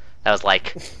Souls. I was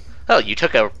like, oh, you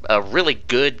took a really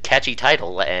good, catchy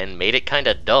title and made it kind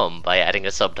of dumb by adding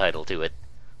a subtitle to it.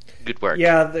 Good work.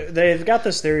 Yeah, they've got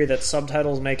this theory that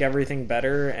subtitles make everything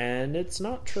better, and it's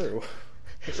not true.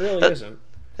 It really isn't.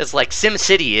 It's like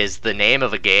SimCity is the name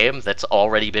of a game that's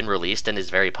already been released and is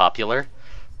very popular,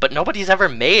 but nobody's ever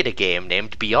made a game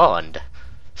named Beyond.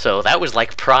 So that was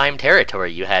like prime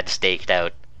territory you had staked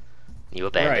out. You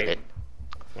abandoned it.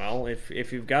 Well,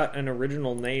 if you've got an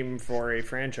original name for a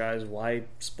franchise, why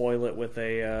spoil it with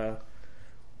a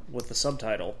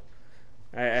subtitle?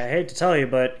 I hate to tell you,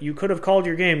 but you could have called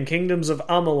your game Kingdoms of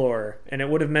Amalur, and it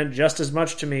would have meant just as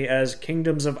much to me as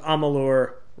Kingdoms of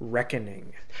Amalur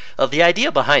Reckoning. The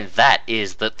idea behind that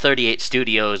is that 38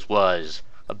 Studios was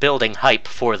building hype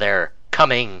for their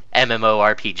coming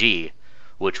MMORPG,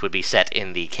 which would be set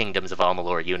in the Kingdoms of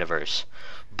Amalur universe.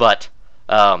 But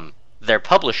their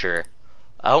publisher,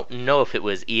 I don't know if it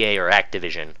was EA or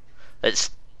Activision,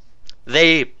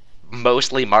 they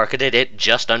mostly marketed it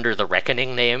just under the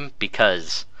Reckoning name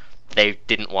because they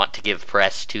didn't want to give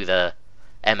press to the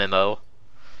MMO,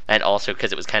 and also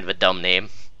because it was kind of a dumb name.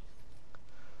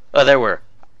 There were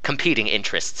competing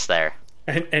interests there.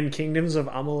 And Kingdoms of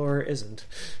Amalur isn't.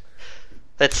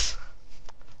 That's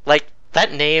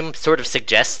that name sort of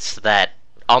suggests that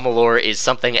Amalur is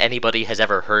something anybody has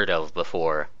ever heard of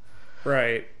before.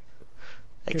 Right.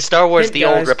 Like Star Wars: Hey, The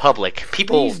guys, Old Republic.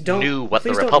 People knew what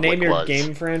the Republic name your was.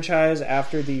 game franchise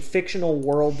after the fictional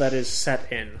world that is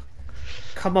set in.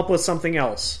 Come up with something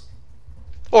else.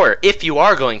 Or, if you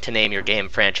are going to name your game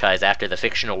franchise after the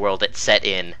fictional world it's set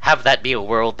in, have that be a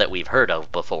world that we've heard of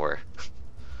before.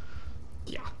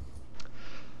 Yeah.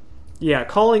 Yeah,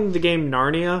 calling the game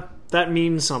Narnia, that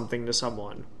means something to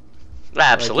someone.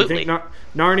 Absolutely.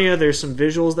 Narnia, there's some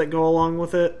visuals that go along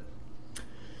with it.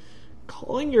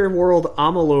 Calling your world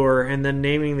Amalur and then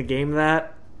naming the game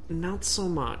that, not so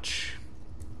much.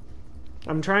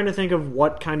 I'm trying to think of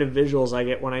what kind of visuals I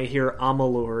get when I hear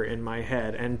Amalur in my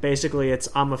head, and basically it's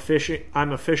I'm a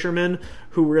fisherman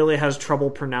who really has trouble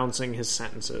pronouncing his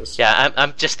sentences. Yeah,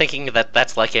 I'm just thinking that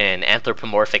that's like an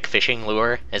anthropomorphic fishing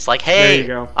lure. It's like, There hey, you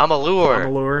go. I'm a lure.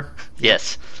 Amalur.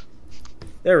 Yes.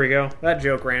 There we go. That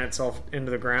joke ran itself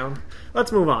into the ground.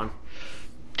 Let's move on.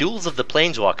 Duels of the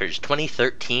Planeswalkers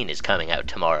 2013 is coming out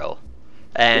tomorrow.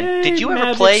 And Yay, did you ever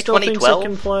Magic play still thinks it 2012?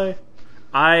 can play.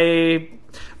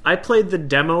 I played the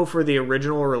demo for the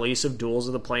original release of Duels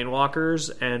of the Planewalkers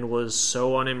and was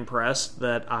so unimpressed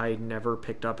that I never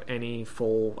picked up any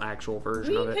full actual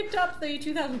version of We it. picked up the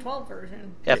 2012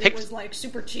 version. Yeah, It was like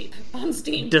super cheap on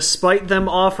Steam. Despite them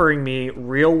offering me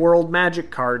real-world Magic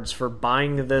cards for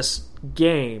buying this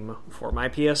game for my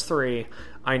PS3,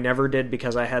 I never did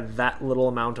because I had that little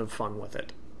amount of fun with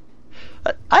it.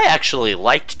 I actually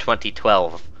liked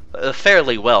 2012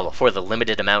 fairly well for the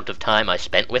limited amount of time I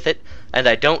spent with it, and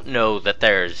I don't know that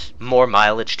there's more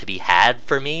mileage to be had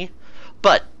for me,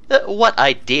 but what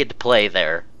I did play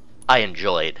there, I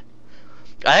enjoyed.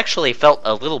 I actually felt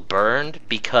a little burned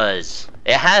because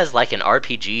it has like an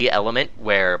RPG element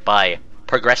where by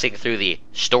progressing through the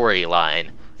storyline,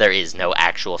 there is no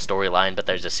actual storyline, but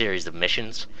there's a series of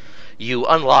missions. You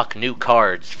unlock new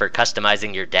cards for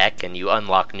customizing your deck, and you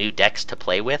unlock new decks to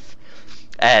play with,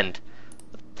 and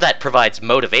that provides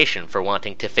motivation for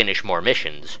wanting to finish more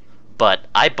missions. But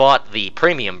I bought the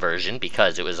premium version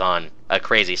because it was on a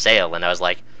crazy sale, and I was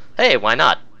like, hey, why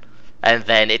not? And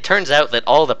then it turns out that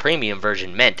all the premium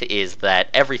version meant is that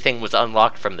everything was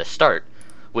unlocked from the start,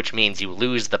 which means you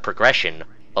lose the progression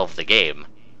of the game.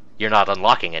 You're not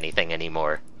unlocking anything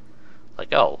anymore.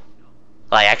 Like, oh,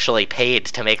 I actually paid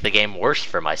to make the game worse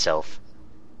for myself.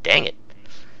 Dang it.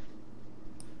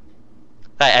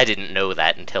 I didn't know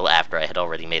that until after I had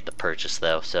already made the purchase,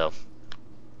 though, so...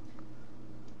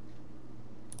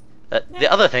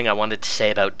 the other thing I wanted to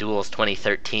say about Duels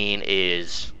 2013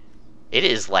 is... it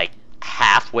is, like,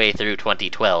 halfway through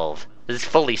 2012. This is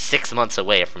fully 6 months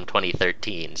away from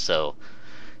 2013, so...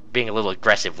 being a little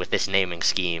aggressive with this naming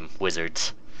scheme,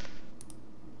 Wizards.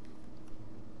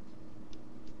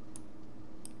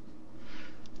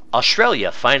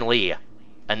 Australia finally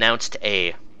announced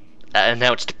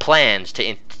plans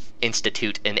to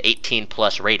institute an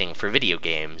 18-plus rating for video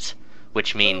games,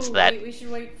 which means that... Wait, we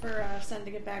should wait for Sen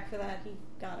to get back for that. He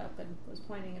got up and was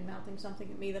pointing and mouthing something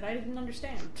at me that I didn't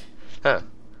understand. Huh.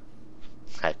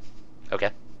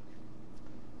 Okay.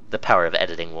 The power of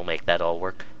editing will make that all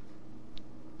work.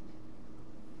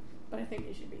 But I think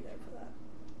you should be there for that.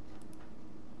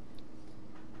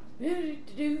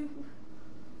 Do-do-do-do.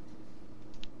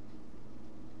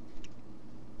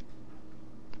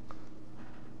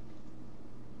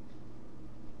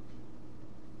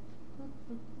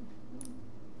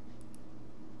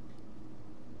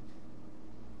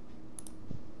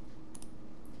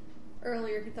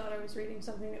 Earlier, he thought I was reading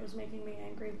something that was making me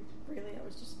angry. Really, I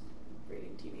was just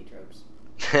reading TV tropes.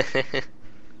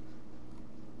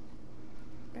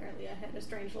 Apparently, I had a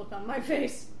strange look on my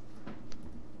face.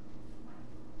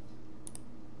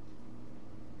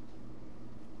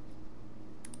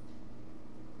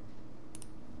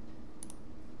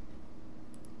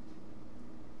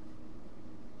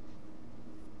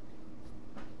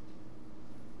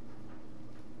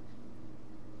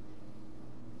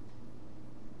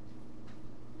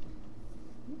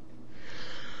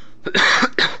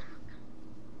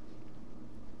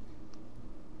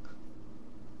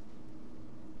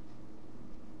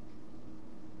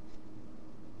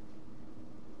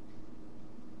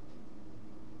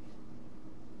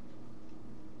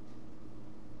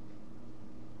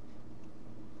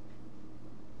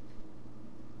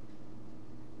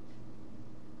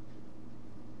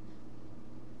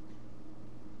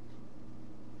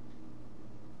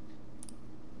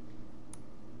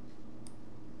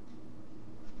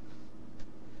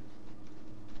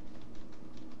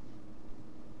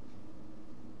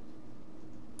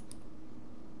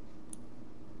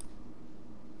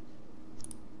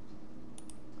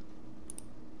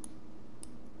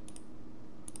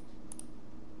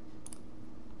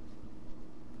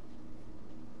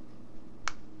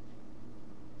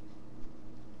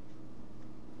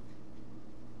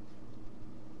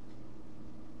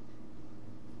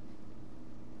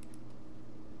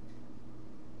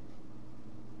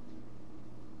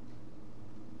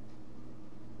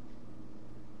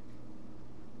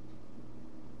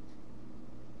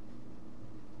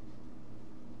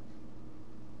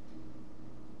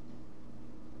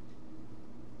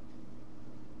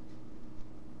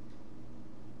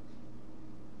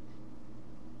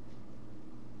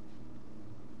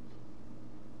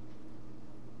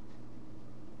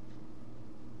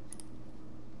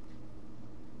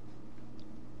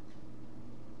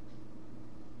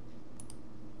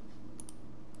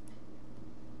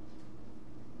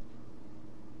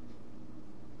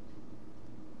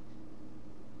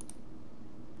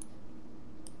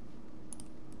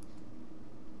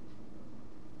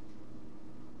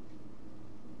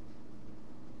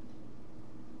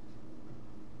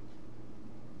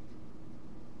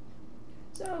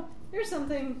 So, here's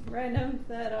something random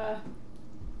that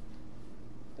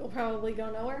will probably go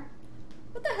nowhere.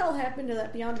 What the hell happened to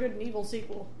that Beyond Good and Evil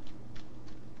sequel?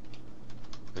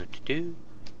 Do-do-do.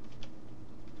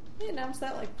 They announced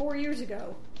that like 4 years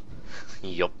ago.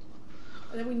 Yup.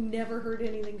 And then we never heard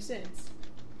anything since.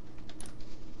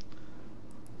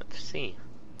 Let's see.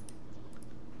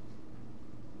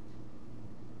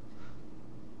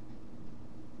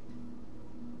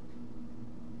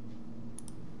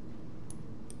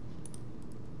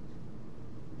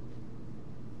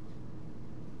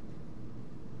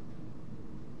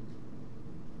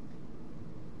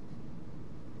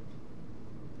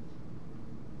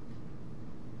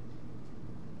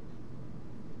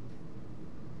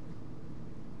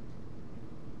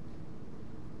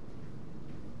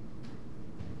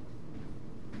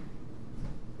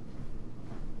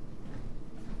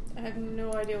 I have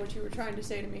no idea what you were trying to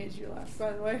say to me as you left,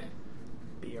 by the way.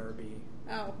 BRB.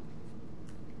 Oh.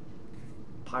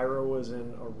 Pyro was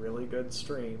in a really good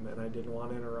stream, and I didn't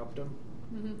want to interrupt him.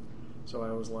 Mm-hmm. So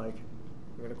I was like,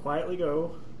 I'm going to quietly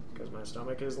go, because my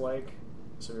stomach is, like,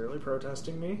 severely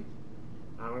protesting me.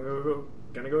 I'm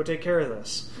gonna go take care of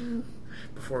this.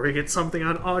 Before we get something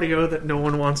on audio that no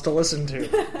one wants to listen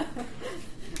to.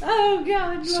 Oh,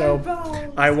 God, So, my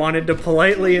balls. I wanted to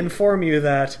politely inform you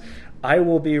that I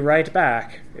will be right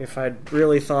back. If I'd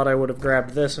really thought I would have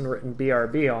grabbed this and written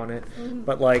BRB on it.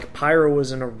 But, like, Pyro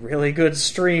was in a really good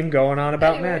stream going on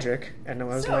about Anyway, magic, and I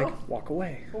was so- like, walk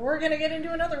away. We're gonna get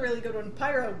into another really good one.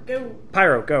 Pyro, go.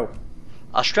 Pyro, go.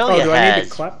 Australia do I need to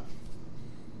has clap?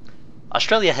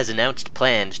 Australia has announced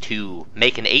plans to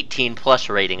make an 18 plus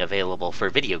rating available for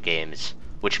video games,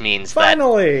 which means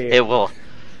Finally! that it will.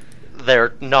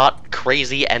 They're not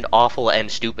crazy and awful and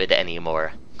stupid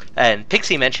anymore. And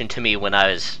Pixie mentioned to me when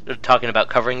I was talking about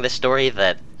covering this story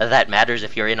that that matters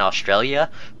if you're in Australia,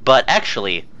 but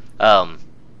actually,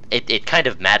 it kind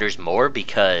of matters more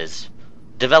because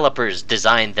developers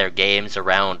design their games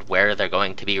around where they're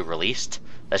going to be released,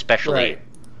 especially Right.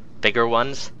 bigger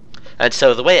ones. And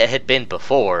so the way it had been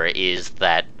before is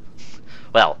that,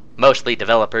 well, mostly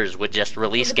developers would just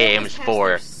release The bill has games passed for...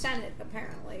 their Senate,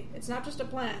 apparently. It's not just a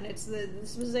plan.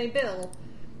 This was a bill,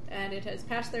 and it has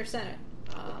passed their Senate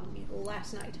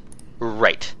last night.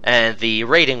 Right, and the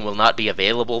rating will not be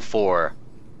available for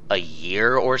a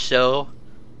year or so,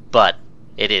 but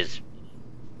it is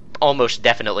almost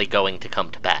definitely going to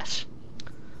come to pass.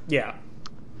 Yeah.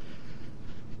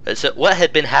 So what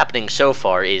had been happening so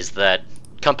far is that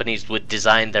companies would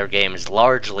design their games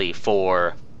largely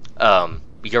for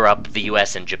Europe, the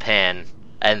US, and Japan,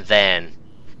 and then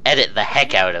edit the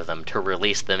heck out of them to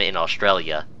release them in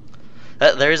Australia.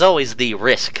 There's always the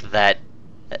risk that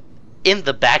in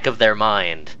the back of their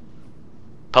mind,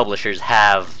 publishers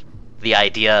have the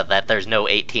idea that there's no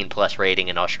 18 plus rating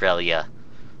in Australia.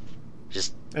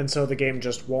 And so the game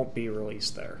just won't be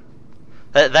released there.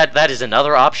 That is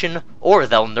another option, or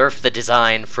they'll nerf the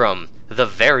design from the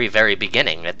very, very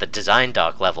beginning at the design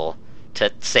doc level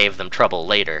to save them trouble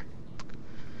later.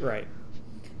 Right.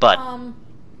 But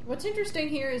What's interesting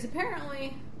here is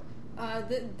apparently all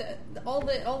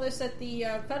this at the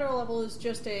federal level is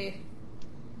just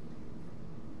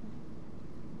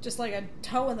like a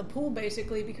toe in the pool,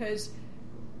 basically, because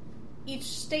each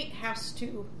state has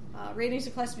to ratings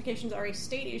and classifications are a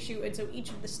state issue, and so each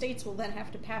of the states will then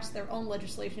have to pass their own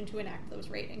legislation to enact those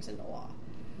ratings into law.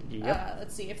 Yep.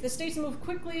 Let's see. If the states move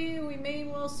quickly, we may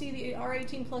well see the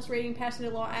R18 plus rating pass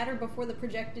into law at or before the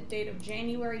projected date of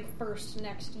January 1st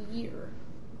next year.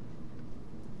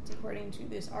 It's according to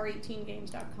this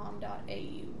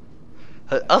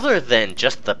r18games.com.au. other than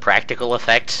just the practical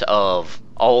effects of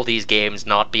all these games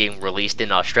not being released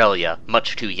in Australia,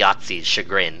 much to Yahtzee's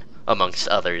chagrin, amongst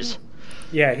others,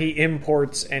 Yeah, he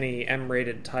imports any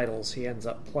M-rated titles he ends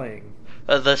up playing.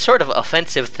 the sort of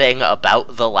offensive thing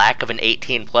about the lack of an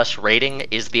 18 plus rating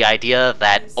is the idea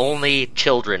that only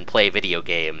children play video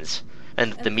games,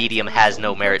 and the medium has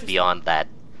no merit beyond that.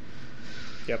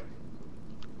 Yep.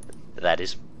 That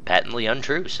is patently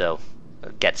untrue, so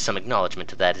get some acknowledgement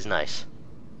to that is nice.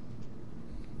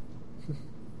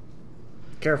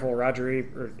 Careful, Roger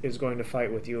Ebert is going to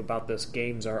fight with you about this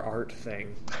games are art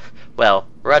thing. Well,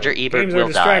 Roger Ebert Games are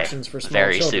will die distractions for small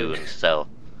very children. soon, so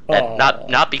Aw.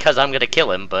 not because I'm gonna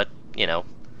kill him, but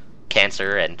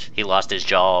cancer, and he lost his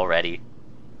jaw already.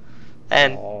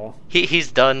 And Aw.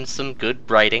 he's done some good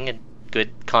writing and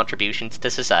good contributions to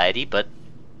society, but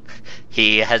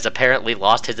he has apparently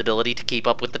lost his ability to keep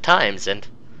up with the times, and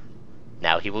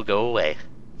now he will go away.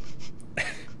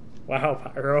 Wow,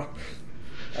 Pyro.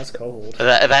 That's cold.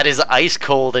 That is ice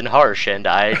cold and harsh, and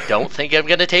I don't think I'm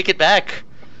gonna take it back.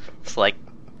 It's like,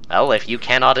 well, if you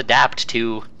cannot adapt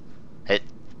to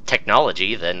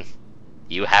technology, then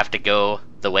you have to go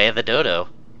the way of the dodo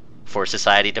for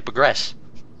society to progress.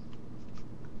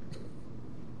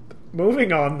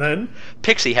 Moving on, then.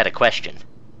 Pixie had a question.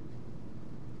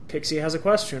 Pixie has a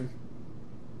question.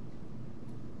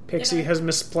 Pixie has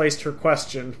misplaced her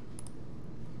question.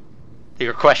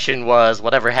 Your question was,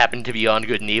 whatever happened to Beyond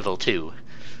Good and Evil 2?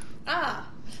 Ah!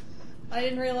 I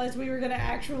didn't realize we were going to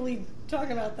actually talk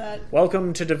about that.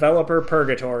 Welcome to Developer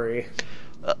Purgatory.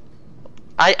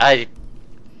 I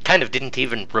kind of didn't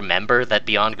even remember that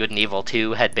Beyond Good and Evil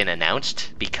 2 had been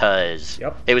announced, because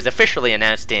it was officially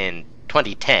announced in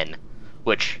 2010,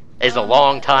 which is a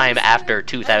long time after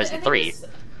 2003,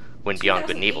 when Beyond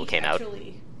Good and Evil came out.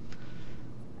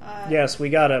 Yes, we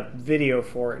got a video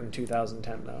for it in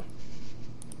 2010, though.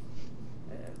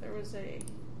 There was a,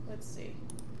 let's see,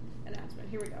 announcement.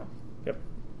 Here we go. Yep.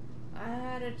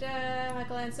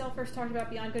 Michael Ansel first talked about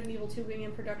Beyond Good and Evil 2 being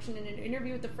in production in an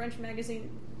interview with the French magazine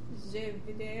Jeux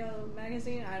Vidéo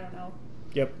magazine. I don't know.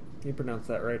 Yep, you pronounced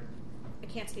that right. I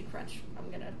can't speak French.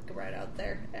 I'm gonna go right out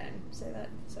there and say that.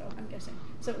 So I'm guessing.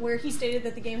 So where he stated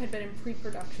that the game had been in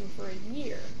pre-production for a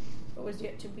year, but was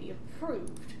yet to be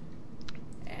approved,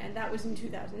 and that was in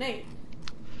 2008.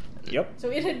 Yep. So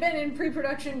it had been in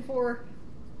pre-production for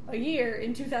a year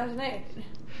in 2008.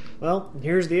 Well,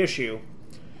 here's the issue.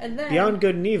 And then Beyond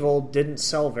Good and Evil didn't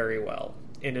sell very well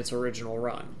in its original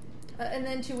run. And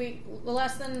then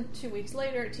less than 2 weeks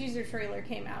later, a teaser trailer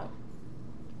came out.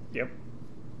 Yep.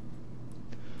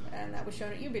 And that was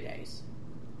shown at Ubi Days.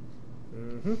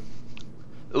 Mm-hmm.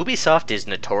 Ubisoft is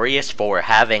notorious for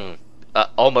having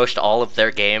almost all of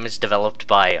their games developed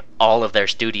by all of their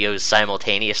studios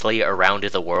simultaneously around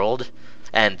the world,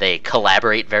 and they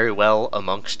collaborate very well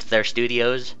amongst their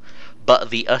studios. But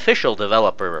the official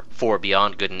developer for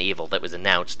Beyond Good and Evil that was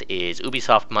announced is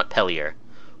Ubisoft Montpellier,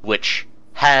 which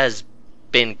has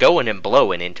been going and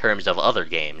blowing in terms of other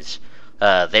games.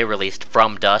 They released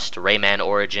From Dust, Rayman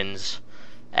Origins,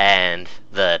 and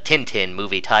the Tintin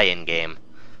movie tie-in game.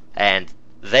 And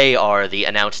they are the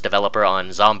announced developer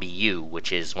on Zombie U,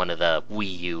 which is one of the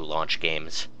Wii U launch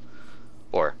games.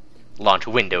 Or launch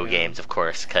window games, of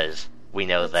course, because we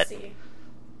know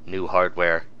new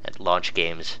hardware at launch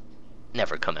games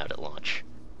never come out at launch.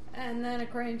 And then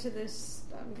according to this,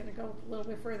 I'm going to go a little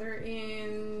bit further,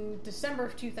 in December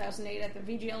of 2008 at the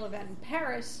VGL event in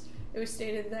Paris, it was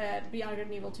stated that Beyond Good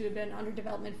and Evil 2 had been under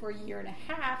development for a year and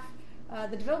a half.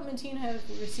 The development team have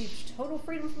received total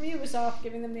freedom from Ubisoft,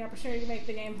 giving them the opportunity to make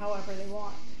the game however they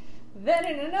want. Then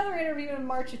in another interview in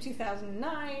March of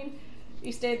 2009,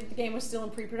 he stated that the game was still in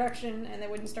pre-production and they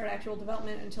wouldn't start actual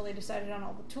development until they decided on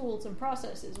all the tools and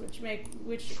processes, which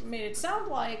made it sound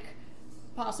like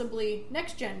possibly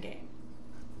next-gen game.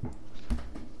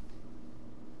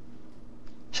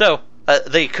 So,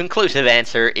 the conclusive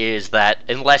answer is that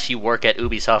unless you work at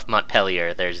Ubisoft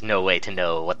Montpellier, there's no way to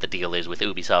know what the deal is with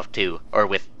Ubisoft 2, or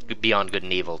with Beyond Good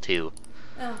and Evil 2.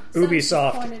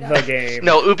 Ubisoft, the game.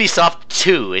 No, Ubisoft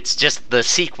 2. It's just the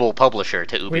sequel publisher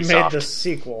to Ubisoft. We made the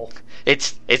sequel.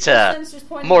 It's a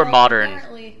more modern,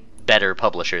 better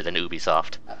publisher than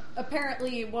Ubisoft.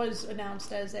 Apparently, it was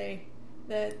announced as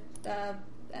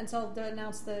Ansel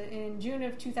announced in June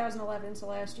of 2011, so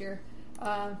last year,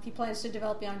 he plans to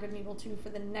develop Beyond Good and Evil 2 for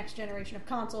the next generation of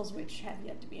consoles, which have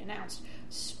yet to be announced.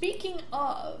 Speaking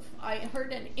of, I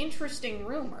heard an interesting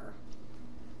rumor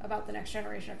about the next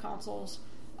generation of consoles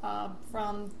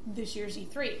from this year's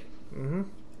E3. Mm-hmm.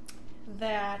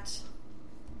 That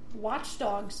Watch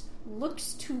Dogs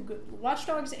looks too good. Watch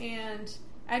Dogs and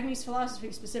Agnes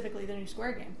Philosophy, specifically the new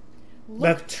Square game,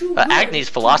 look too good. Agnes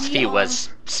Philosophy was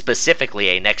specifically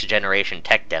a next generation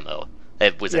tech demo.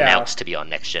 It was announced to be on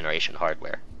next generation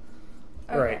hardware.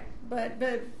 Okay. Right. But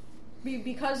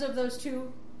because of those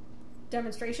two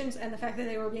demonstrations and the fact that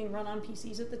they were being run on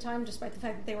PCs at the time, despite the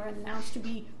fact that they were announced to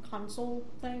be console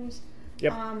things,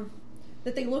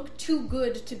 that they look too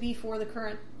good to be for the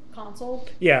current console.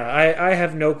 Yeah, I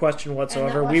have no question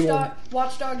whatsoever.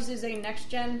 Watch Dogs is a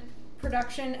next-gen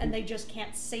production, and they just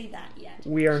can't say that yet.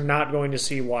 We are not going to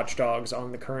see Watch Dogs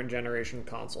on the current generation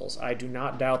consoles. I do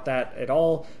not doubt that at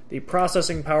all. The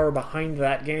processing power behind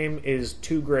that game is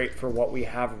too great for what we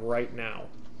have right now.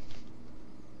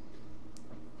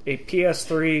 A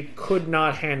PS3 could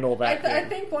not handle that game. I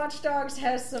think Watch Dogs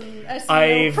has some SEO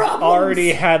I've problems.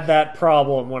 already had that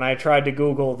problem when I tried to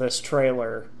Google this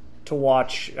trailer to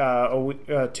watch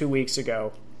 2 weeks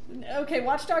ago. Okay,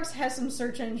 Watch Dogs has some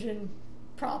search engine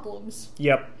problems.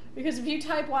 Yep. Because if you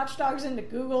type Watch Dogs into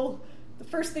Google, the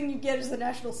first thing you get is the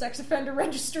National Sex Offender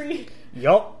Registry.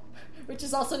 Yup. Which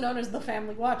is also known as the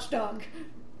Family Watchdog.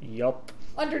 Yup.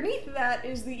 Underneath that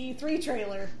is the E3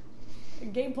 trailer, a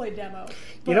gameplay demo.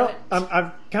 You know,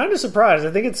 I'm kind of surprised.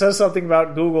 I think it says something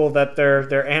about Google that their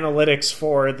analytics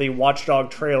for the Watch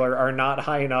Dogs trailer are not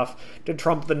high enough to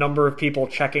trump the number of people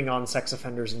checking on sex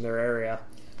offenders in their area.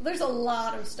 There's a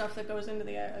lot of stuff that goes into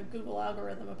the Google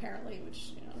algorithm, apparently,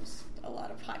 which is a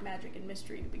lot of high magic and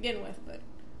mystery to begin with. But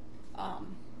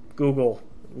Google,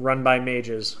 run by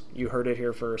mages. You heard it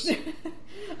here first.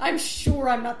 I'm sure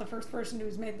I'm not the first person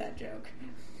who's made that joke.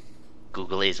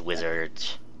 Google is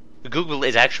wizards. Google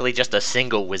is actually just a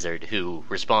single wizard who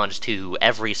responds to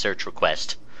every search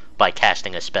request by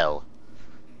casting a spell.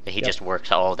 He just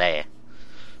works all day.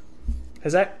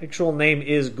 His actual name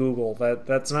is Google.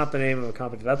 That's not the name of a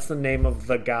company. That's the name of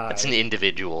the guy. It's an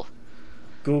individual.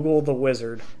 Google the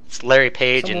Wizard. It's Larry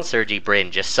Page and Sergey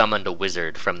Brin just summoned a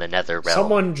wizard from the Nether Realm.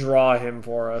 Someone draw him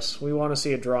for us. We want to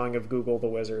see a drawing of Google the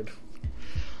Wizard.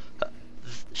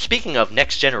 Speaking of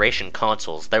next-generation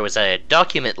consoles, there was a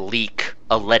document leak,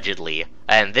 allegedly,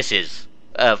 and this is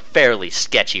a fairly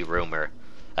sketchy rumor,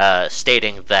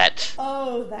 stating that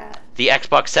the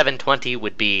Xbox 720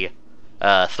 would be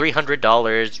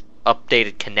 $300,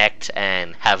 updated Kinect,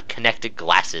 and have connected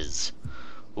glasses,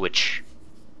 which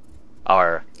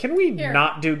are... Can we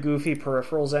not do goofy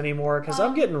peripherals anymore? Because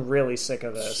I'm getting really sick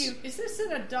of this. Shoot, is this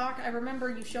in a doc? I remember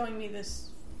you showing me this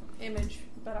image,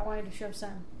 but I wanted to show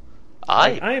Sam.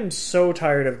 I am so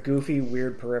tired of goofy,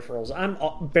 weird peripherals. I'm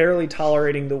barely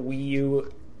tolerating the Wii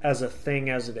U as a thing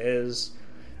as it is.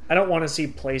 I don't want to see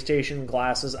PlayStation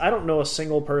glasses. I don't know a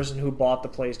single person who bought the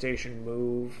PlayStation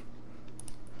Move.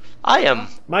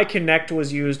 My Kinect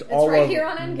was used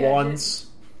once.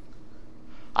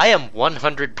 I am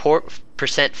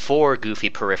 100% for goofy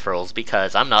peripherals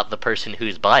because I'm not the person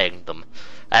who's buying them.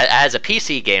 As a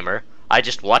PC gamer, I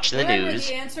just watch the news.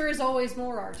 The answer is always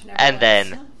more art. And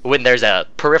then, when there's a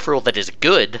peripheral that is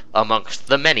good amongst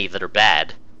the many that are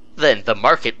bad, then the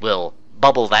market will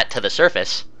bubble that to the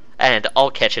surface, and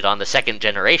I'll catch it on the second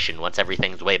generation once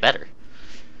everything's way better.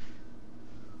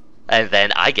 And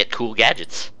then I get cool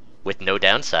gadgets with no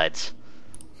downsides.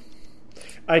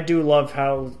 I do love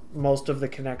how most of the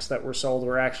Kinects that were sold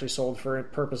were actually sold for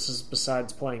purposes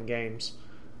besides playing games.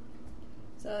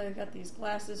 So I've got these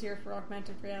glasses here for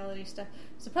augmented reality stuff.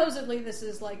 Supposedly this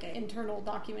is like an internal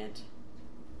document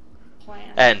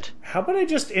plan. And how about I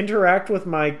just interact with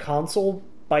my console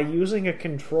by using a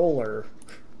controller?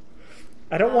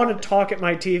 I don't want to talk at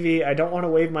my TV. I don't want to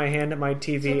wave my hand at my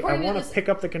TV. I want to pick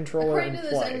up the controller and play.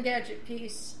 According to this Engadget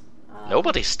piece...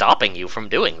 nobody's stopping you from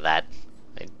doing that.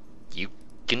 You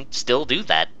can still do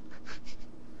that.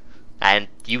 And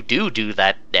you do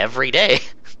that every day.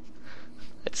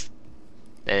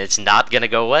 It's not going to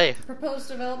go away. Proposed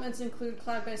developments include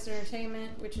cloud-based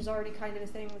entertainment, which is already kind of a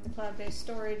thing with the cloud-based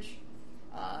storage,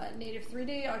 native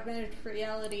 3D, augmented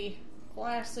reality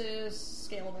glasses,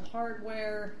 scalable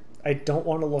hardware. I don't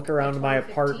want to look around my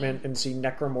apartment and see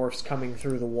necromorphs coming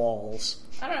through the walls.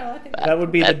 I don't know. I think that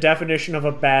would be the definition of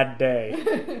a bad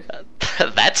day.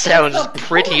 That sounds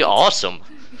pretty awesome.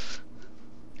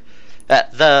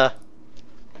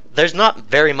 There's not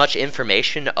very much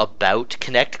information about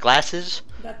Kinect glasses,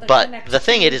 but the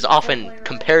thing it is often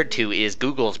compared to is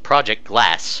Google's Project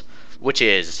Glass, which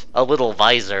is a little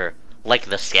visor like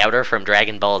the Scouter from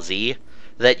Dragon Ball Z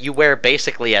that you wear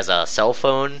basically as a cell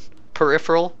phone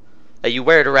peripheral. You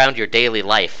wear it around your daily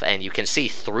life and you can see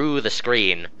through the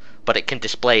screen, but it can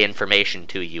display information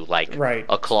to you like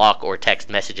a clock or text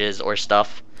messages or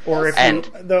stuff. Or if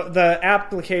the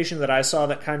application that I saw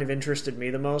that kind of interested me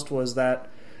the most was that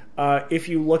if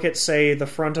you look at, say, the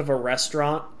front of a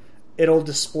restaurant, it'll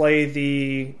display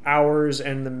the hours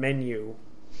and the menu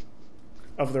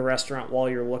of the restaurant while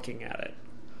you're looking at it.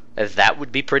 That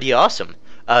would be pretty awesome.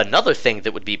 Another thing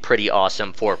that would be pretty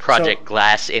awesome for Project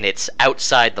Glass in its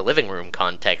outside the living room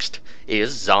context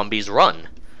is Zombies Run.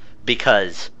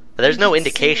 Because there's no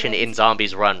indication in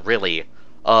Zombies Run, really,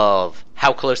 of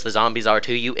how close the zombies are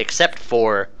to you, except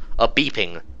for a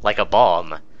beeping, like a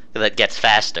bomb, that gets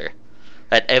faster.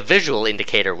 A visual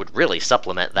indicator would really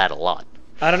supplement that a lot.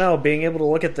 I don't know, being able to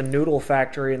look at the noodle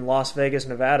factory in Las Vegas,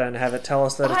 Nevada, and have it tell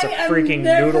us that it's a freaking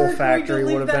noodle factory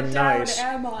would have been nice.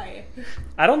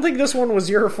 I don't think this one was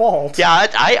your fault. Yeah,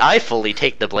 I fully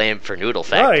take the blame for Noodle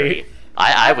Factory. Right.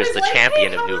 I was the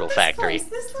champion of Noodle Factory.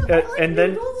 And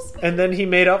then he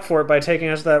made up for it by taking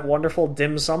us to that wonderful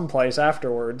dim sum place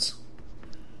afterwards.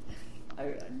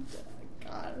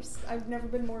 I've never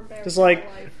been more embarrassed. Just like,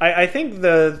 I think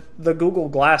the Google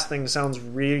Glass thing sounds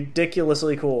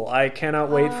ridiculously cool. I cannot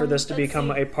wait for this to become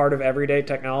a part of everyday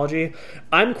technology.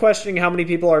 I'm questioning how many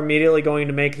people are immediately going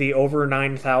to make the over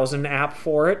 9,000 app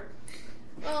for it.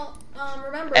 Well,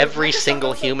 Remember, Every Microsoft single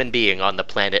also- human being on the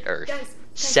planet Earth. Guys,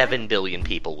 7 billion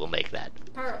people will make that.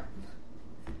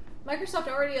 Microsoft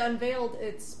already unveiled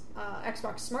its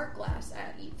Xbox Smart Glass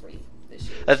at E3 this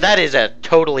year. That is a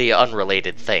totally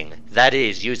unrelated thing. That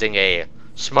is using a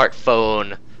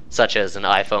smartphone, such as an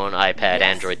iPhone, iPad, Yes,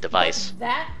 Android device. but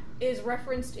that is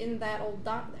referenced in that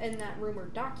in that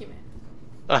rumored document.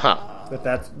 Uh-huh.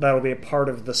 That'll be a part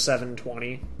of the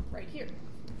 720. Right here.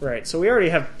 Right, so we already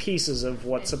have pieces of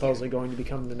what's Right supposedly going to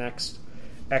become the next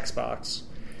Xbox.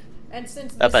 And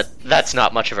since But that's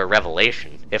not much of a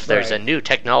revelation. If there's Right. a new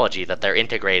technology that they're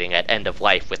integrating at end of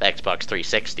life with Xbox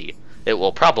 360, it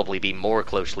will probably be more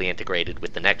closely integrated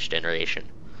with the next generation.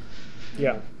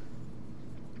 Yeah.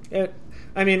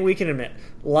 I mean, we can admit,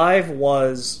 Live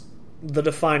was the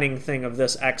defining thing of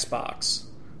this Xbox.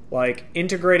 Like,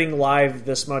 integrating Live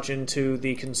this much into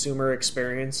the consumer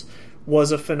experience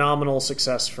was a phenomenal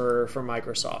success for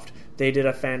Microsoft. They did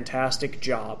a fantastic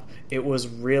job. It was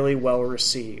really well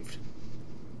received.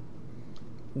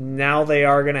 Now they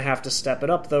are going to have to step it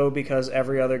up, though, because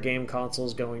every other game console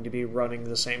is going to be running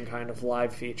the same kind of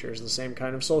live features, the same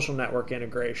kind of social network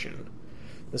integration,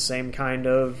 the same kind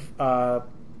of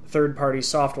third-party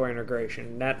software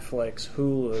integration, Netflix,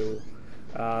 Hulu,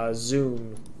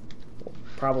 Zune.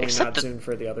 Probably Except not Zune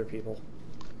for the other people.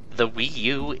 The Wii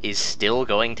U is still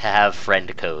going to have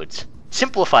friend codes.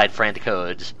 Simplified friend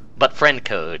codes, but friend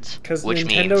codes. Because Which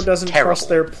Nintendo means doesn't terrible. trust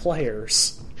their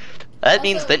players. That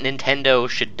means that Nintendo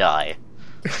should die.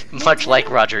 Much like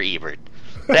Roger Ebert.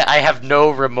 I have no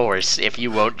remorse if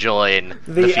you won't join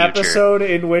the future. Episode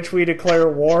in which we declare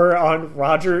war on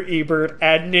Roger Ebert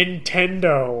and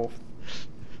Nintendo.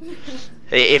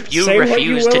 If you Say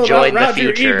refuse what you will to join about the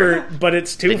Roger future, Ebert, but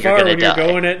it's too then you're far gonna when you're die.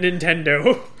 going at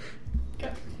Nintendo.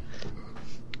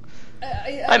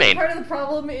 I mean- part of the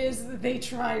problem is that they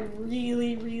try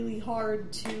really, really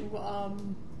hard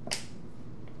to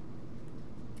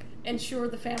ensure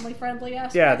the family-friendly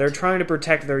aspect. Yeah, they're trying to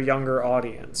protect their younger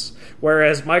audience.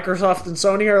 Whereas Microsoft and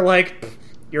Sony are like,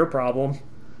 your problem.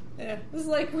 Yeah, it's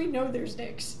like, we know there's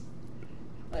dicks.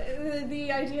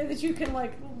 The idea that you can,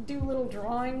 like, do little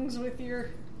drawings with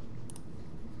your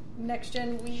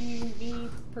next-gen Wii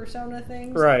U Persona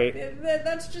things. Right.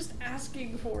 That's just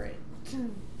asking for it.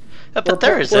 but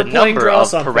there is a We're playing number Draw of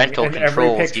Something, parental and every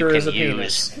controls picture you is can a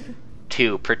use penis.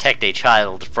 to protect a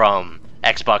child from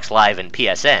Xbox Live and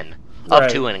PSN, up Right.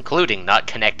 to and including not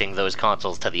connecting those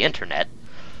consoles to the internet.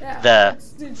 Yeah, The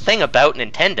it's- thing about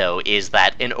Nintendo is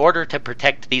that in order to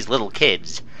protect these little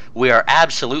kids, we are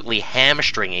absolutely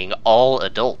hamstringing all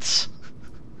adults.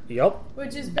 Yep.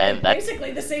 which is And that-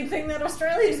 basically the same thing that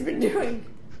Australia's been doing.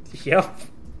 Yep.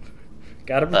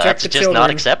 Gotta protect That's the just children. not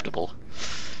acceptable.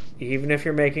 Even if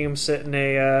you're making them sit in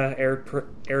a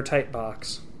airtight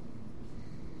box.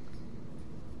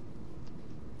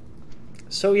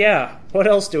 So yeah, what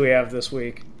else do we have this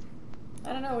week?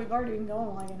 I don't know, we've already been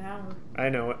going like an hour. I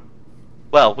know it.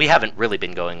 Well, we haven't really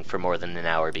been going for more than an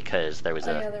hour because there was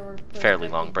Oh, a yeah, there were fairly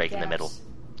big long break in the gaps. middle.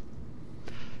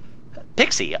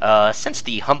 Pixie, since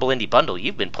the Humble Indie Bundle,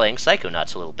 you've been playing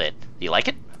Psychonauts a little bit. You like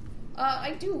it?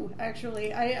 I do,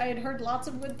 actually. I had heard lots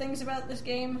of good things about this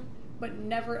game, but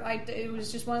never. It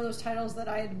was just one of those titles that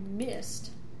I had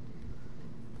missed.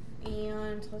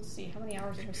 And let's see, how many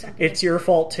hours have I sunk in? It's your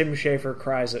fault Tim Schafer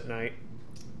cries at night.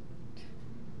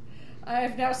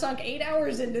 I've now sunk 8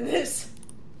 hours into this,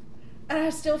 and I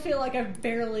still feel like I've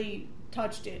barely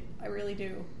touched it. I really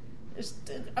do.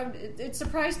 It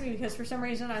surprised me because for some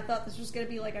reason I thought this was going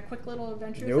to be like a quick little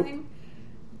adventure Nope. thing.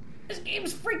 This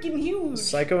game's freaking huge.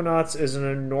 Psychonauts is an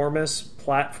enormous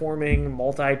platforming,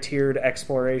 multi-tiered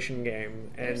exploration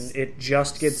game, and There's it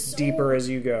just gets so deeper as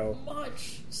you go.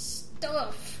 Much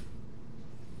stuff.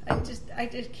 I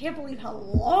just can't believe how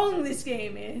long this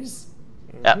game is.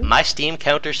 My Steam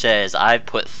counter says I've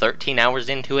put 13 hours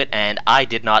into it, and I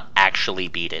did not actually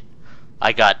beat it.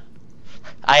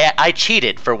 I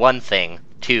cheated for one thing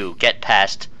to get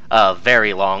past a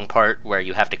very long part where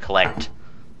you have to collect.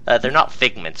 They're not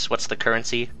figments. What's the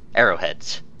currency?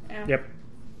 Arrowheads. Yeah.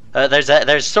 Yep.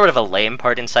 There's sort of a lame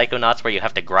part in Psychonauts where you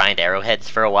have to grind arrowheads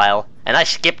for a while, and I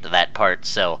skipped that part,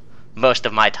 so most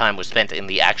of my time was spent in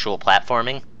the actual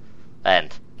platforming,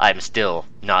 and I'm still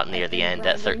not near the end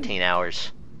at 13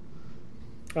 hours.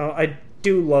 I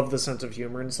do love the sense of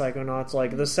humor in Psychonauts.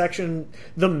 Like,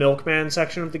 the Milkman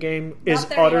section of the game is Not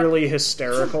there yet. utterly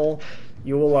hysterical.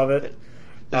 You will love it.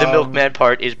 The Milkman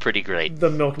part is pretty great. The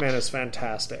Milkman is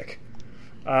fantastic.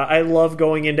 I love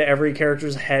going into every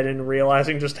character's head and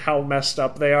realizing just how messed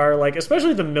up they are. Like,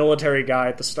 especially the military guy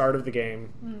at the start of the game.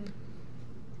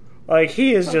 Like,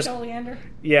 he is just... Oleander.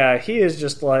 Yeah, he is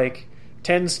just, like,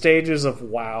 10 stages of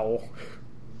WoW.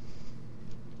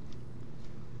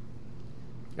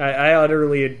 I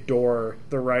utterly adore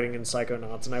the writing in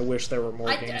Psychonauts, and I wish there were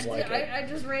more games like it. I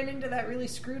just ran into that really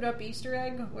screwed up Easter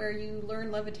egg where you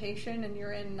learn levitation and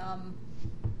you're in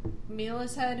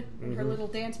Mila's head, her little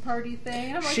dance party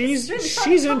thing. I'm like, she's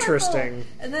really interesting.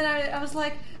 And then I was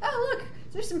like, oh look,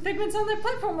 there's some figments on that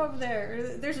platform over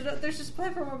there. There's this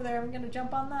platform over there. I'm gonna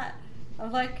jump on that. I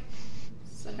was like,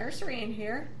 it's a nursery in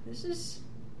here. This is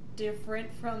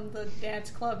different from the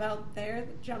dance club out there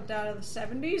that jumped out of the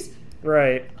 70s.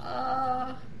 Right.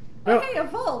 Okay, a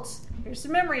vault. Here's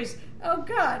some memories. Oh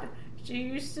god, she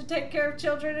used to take care of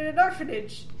children in an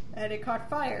orphanage, and it caught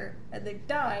fire, and they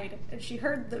died, and she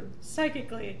heard them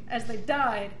psychically as they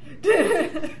died.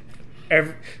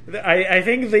 I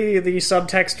think the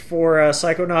subtext for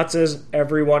Psychonauts is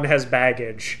everyone has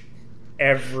baggage.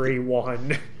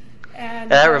 Everyone.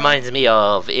 And that reminds me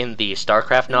of, in the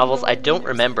StarCraft novels, I don't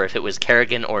remember if it was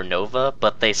Kerrigan or Nova,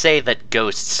 but they say that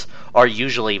ghosts are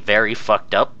usually very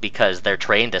fucked up because they're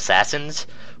trained assassins,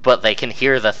 but they can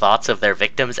hear the thoughts of their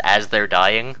victims as they're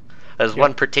dying. There's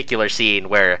one particular scene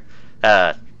where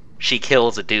she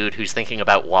kills a dude who's thinking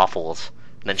about waffles,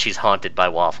 and then she's haunted by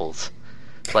waffles.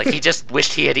 It's like, he just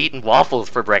wished he had eaten waffles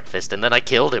for breakfast, and then I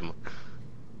killed him.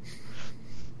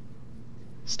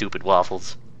 Stupid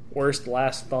waffles. Worst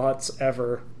last thoughts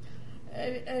ever.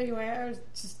 Anyway, I was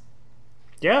just...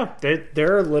 Yeah,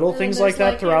 there are little things like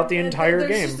that throughout the entire game.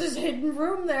 There's just this hidden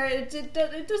room there. It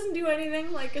doesn't do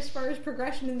anything, like, as far as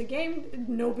progression in the game.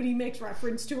 Nobody makes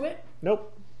reference to it.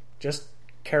 Nope. Just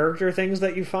character things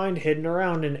that you find hidden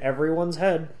around in everyone's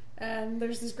head. And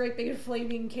there's this great big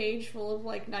flaming cage full of,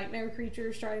 like, nightmare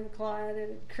creatures trying to climb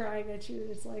and crying at you.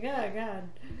 It's like, oh, God.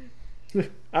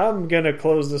 I'm gonna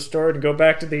close the store and go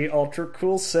back to the ultra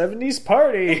cool 70s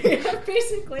party. Yeah,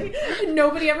 basically.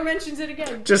 Nobody ever mentions it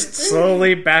again. Just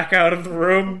slowly back out of the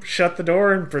room, shut the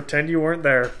door, and pretend you weren't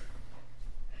there.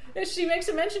 She makes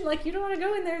a mention, like, you don't want to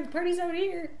go in there, the party's out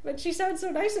here. But she sounds so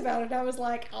nice about it. I was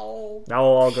like, oh.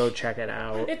 Now I'll go check it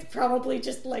out. It's probably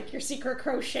just, like, your secret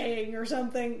crocheting or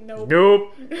something.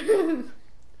 Nope.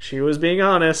 She was being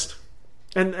honest.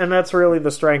 And that's really the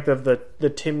strength of the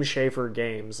Tim Schafer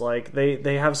games. Like,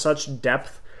 they have such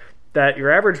depth that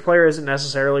your average player isn't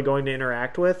necessarily going to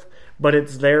interact with, but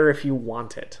it's there if you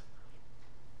want it.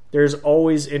 There's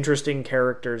always interesting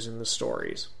characters in the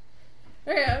stories.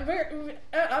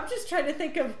 I'm just trying to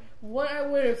think of what I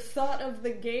would have thought of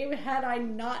the game had I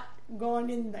not gone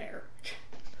in there.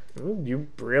 You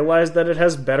realize that it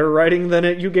has better writing than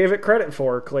you gave it credit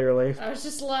for, clearly. I was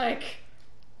just like...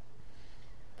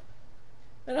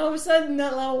 And all of a sudden,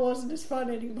 that level wasn't as fun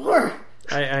anymore.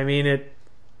 I mean,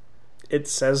 it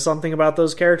says something about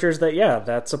those characters that, yeah,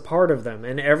 that's a part of them.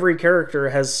 And every character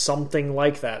has something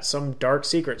like that, some dark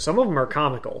secret. Some of them are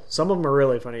comical. Some of them are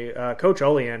really funny. Coach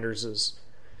Oleanders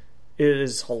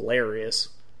is hilarious.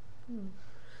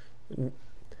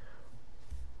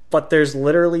 But there's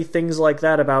literally things like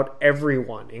that about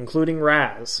everyone, including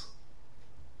Raz.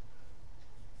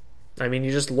 I mean,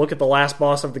 you just look at the last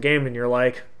boss of the game and you're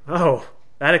like, oh...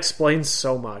 That explains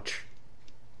so much.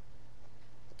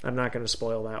 I'm not going to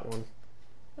spoil that one.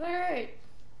 Alright.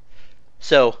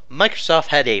 So, Microsoft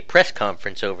had a press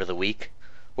conference over the week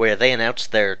where they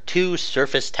announced their 2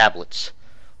 Surface tablets.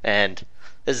 And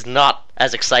this is not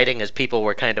as exciting as people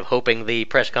were kind of hoping the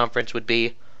press conference would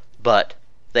be, but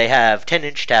they have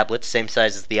 10-inch tablets, same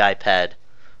size as the iPad,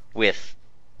 with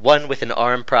one with an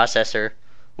ARM processor,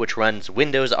 which runs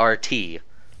Windows RT,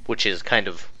 which is kind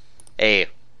of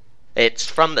it's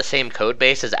from the same code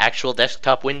base as actual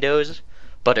desktop Windows,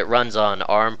 but it runs on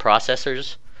ARM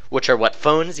processors, which are what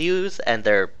phones use, and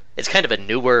it's kind of a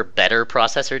newer, better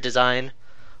processor design,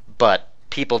 but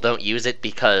people don't use it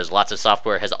because lots of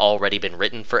software has already been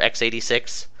written for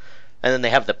x86. And then they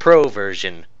have the Pro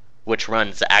version, which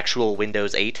runs actual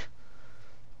Windows 8,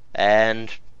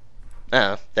 and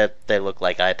they look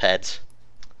like iPads.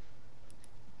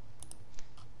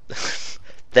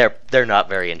 They're not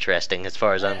very interesting as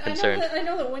far as I'm concerned. I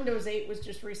know that Windows 8 was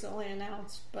just recently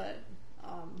announced, but...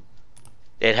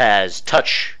 It has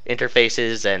touch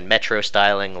interfaces and Metro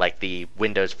styling like the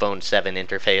Windows Phone 7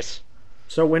 interface.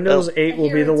 So Windows 8 will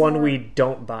be the one we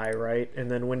don't buy, right? And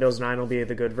then Windows 9 will be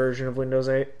the good version of Windows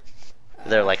 8?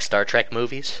 They're like Star Trek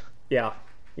movies? Yeah.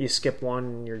 You skip one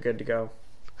and you're good to go.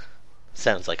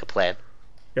 Sounds like a plan.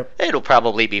 Yep. It'll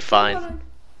probably be fine.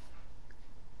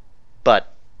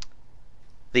 But...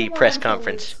 the press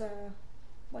conference. It's,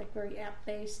 like, very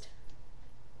app-based.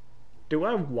 Do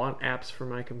I want apps for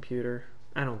my computer?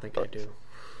 I don't think I do.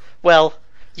 Well,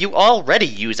 You already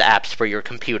use apps for your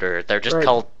computer. They're just Right.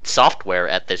 called software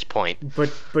at this point.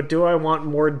 But do I want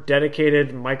more dedicated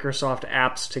Microsoft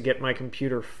apps to get my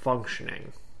computer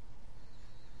functioning?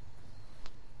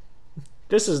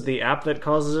 This is the app that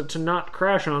causes it to not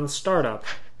crash on startup.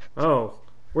 Oh,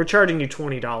 we're charging you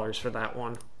 $20 for that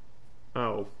one.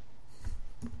 Oh.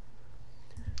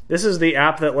 This is the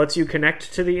app that lets you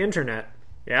connect to the internet.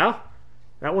 Yeah?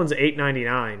 That one's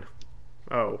 $8.99.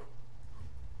 Oh.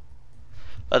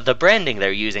 The branding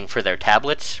they're using for their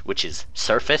tablets, which is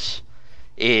Surface,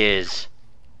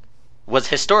 was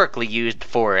historically used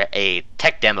for a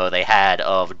tech demo they had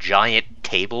of giant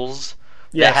tables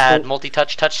Yes, that had the-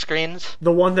 multi-touch touchscreens.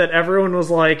 The one that everyone was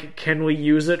like, can we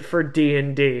use it for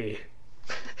D&D?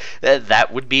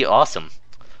 That would be awesome.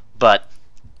 But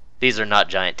these are not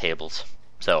giant tables,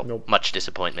 so Nope. much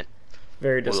disappointment.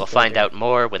 Very We will disappointing. find out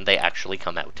more when they actually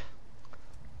come out.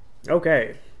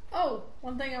 Okay. Oh,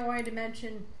 one thing I wanted to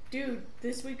mention. Dude,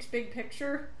 this week's big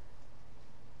picture.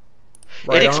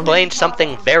 Right It on. explained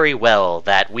something very well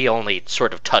that we only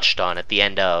sort of touched on at the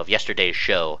end of yesterday's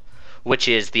show, which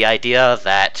is the idea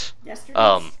that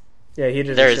Yesterday. Yeah, he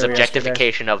did. there a is show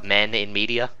objectification of men in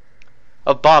media.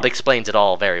 Bob explains it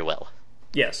all very well.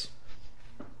 Yes.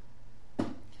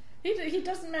 He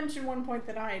doesn't mention one point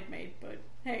that I had made, but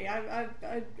hey,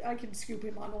 I can scoop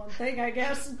him on one thing, I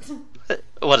guess.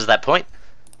 What is that point?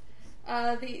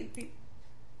 The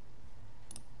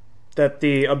That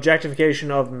the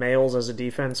objectification of males as a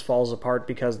defense falls apart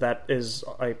because that is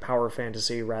a power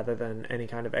fantasy rather than any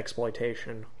kind of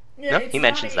exploitation. yeah, No, it's he not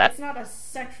mentions a- that. It's not a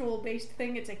sexual based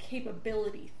thing; it's a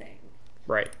capability thing.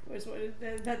 Right. Was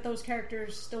that those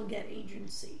characters still get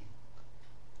agency?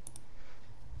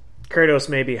 Kratos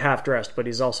may be half dressed, but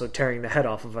he's also tearing the head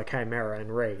off of a chimera in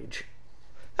rage.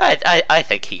 I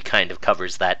think he kind of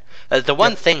covers that. The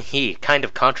one thing he kind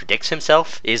of contradicts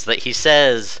himself is that he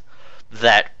says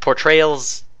that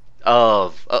portrayals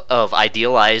of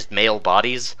idealized male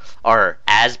bodies are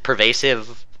as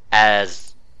pervasive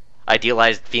as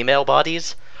idealized female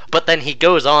bodies, but then he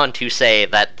goes on to say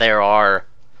that there are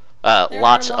lots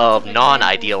lots of of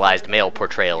non-idealized examples male of that,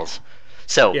 portrayals.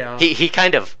 So Yeah. he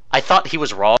kind of, I thought he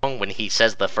was wrong when he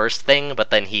says the first thing,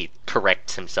 but then he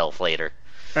corrects himself later.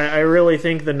 I really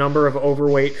think the number of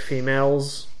overweight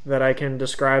females that I can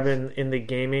describe in the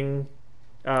gaming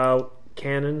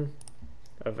canon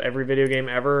of every video game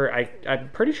ever, I'm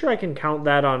pretty sure I can count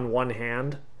that on one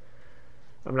hand.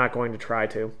 I'm not going to try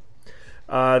to.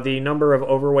 The number of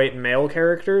overweight male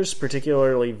characters,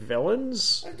 particularly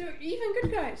villains, Even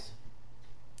good guys.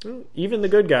 even the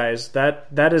good guys,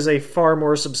 that is a far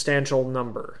more substantial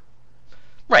number.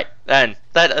 Right, and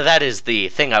that is the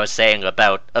thing I was saying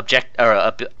about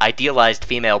idealized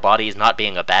female bodies not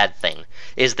being a bad thing.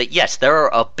 Is that yes, there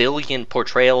are a billion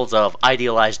portrayals of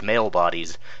idealized male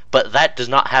bodies, but that does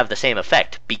not have the same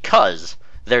effect because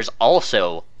there's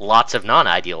also lots of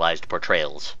non-idealized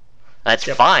portrayals. That's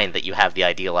Yep. fine that you have the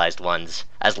idealized ones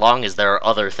as long as there are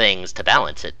other things to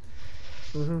balance it.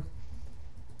 Mm-hmm.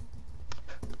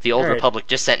 The Old Alright. Republic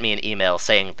just sent me an email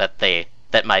saying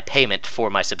that my payment for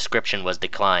my subscription was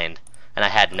declined, and I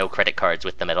had no credit cards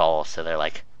with them at all, so they're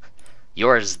like,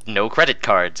 yours no credit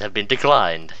cards have been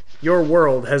declined. Your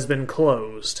world has been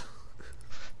closed.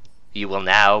 You will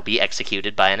now be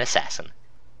executed by an assassin.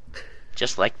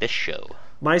 Just like this show.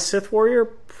 My Sith Warrior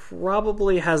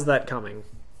probably has that coming.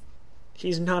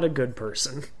 He's not a good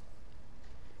person.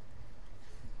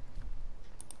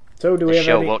 So do we The have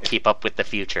show any... won't keep up with the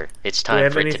future. It's we time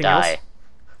have for it to anything die. else?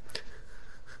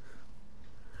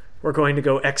 We're going to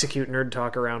go execute Nerd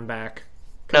Talk around back.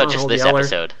 Come No, on, just Old this Yeller.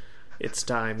 episode. It's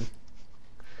time.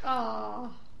 Aw,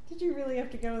 did you really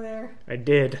have to go there? I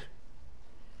did.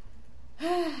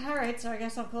 Alright, so I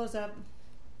guess I'll close up.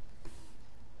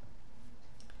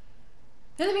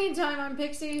 In the meantime, I'm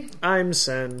Pixie, I'm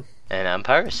Sen. And I'm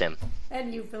Pyrosim.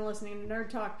 and you've been listening to Nerd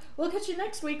Talk. We'll catch you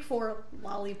next week for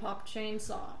Lollipop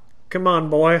Chainsaw. Come on,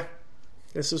 boy.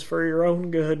 This is for your own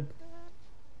good.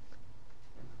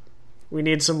 We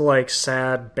need some,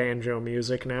 sad banjo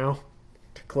music now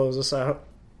to close us out.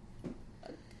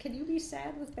 Can you be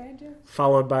sad with banjo?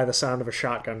 Followed by the sound of a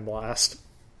shotgun blast.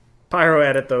 Pyro,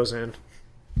 edit those in.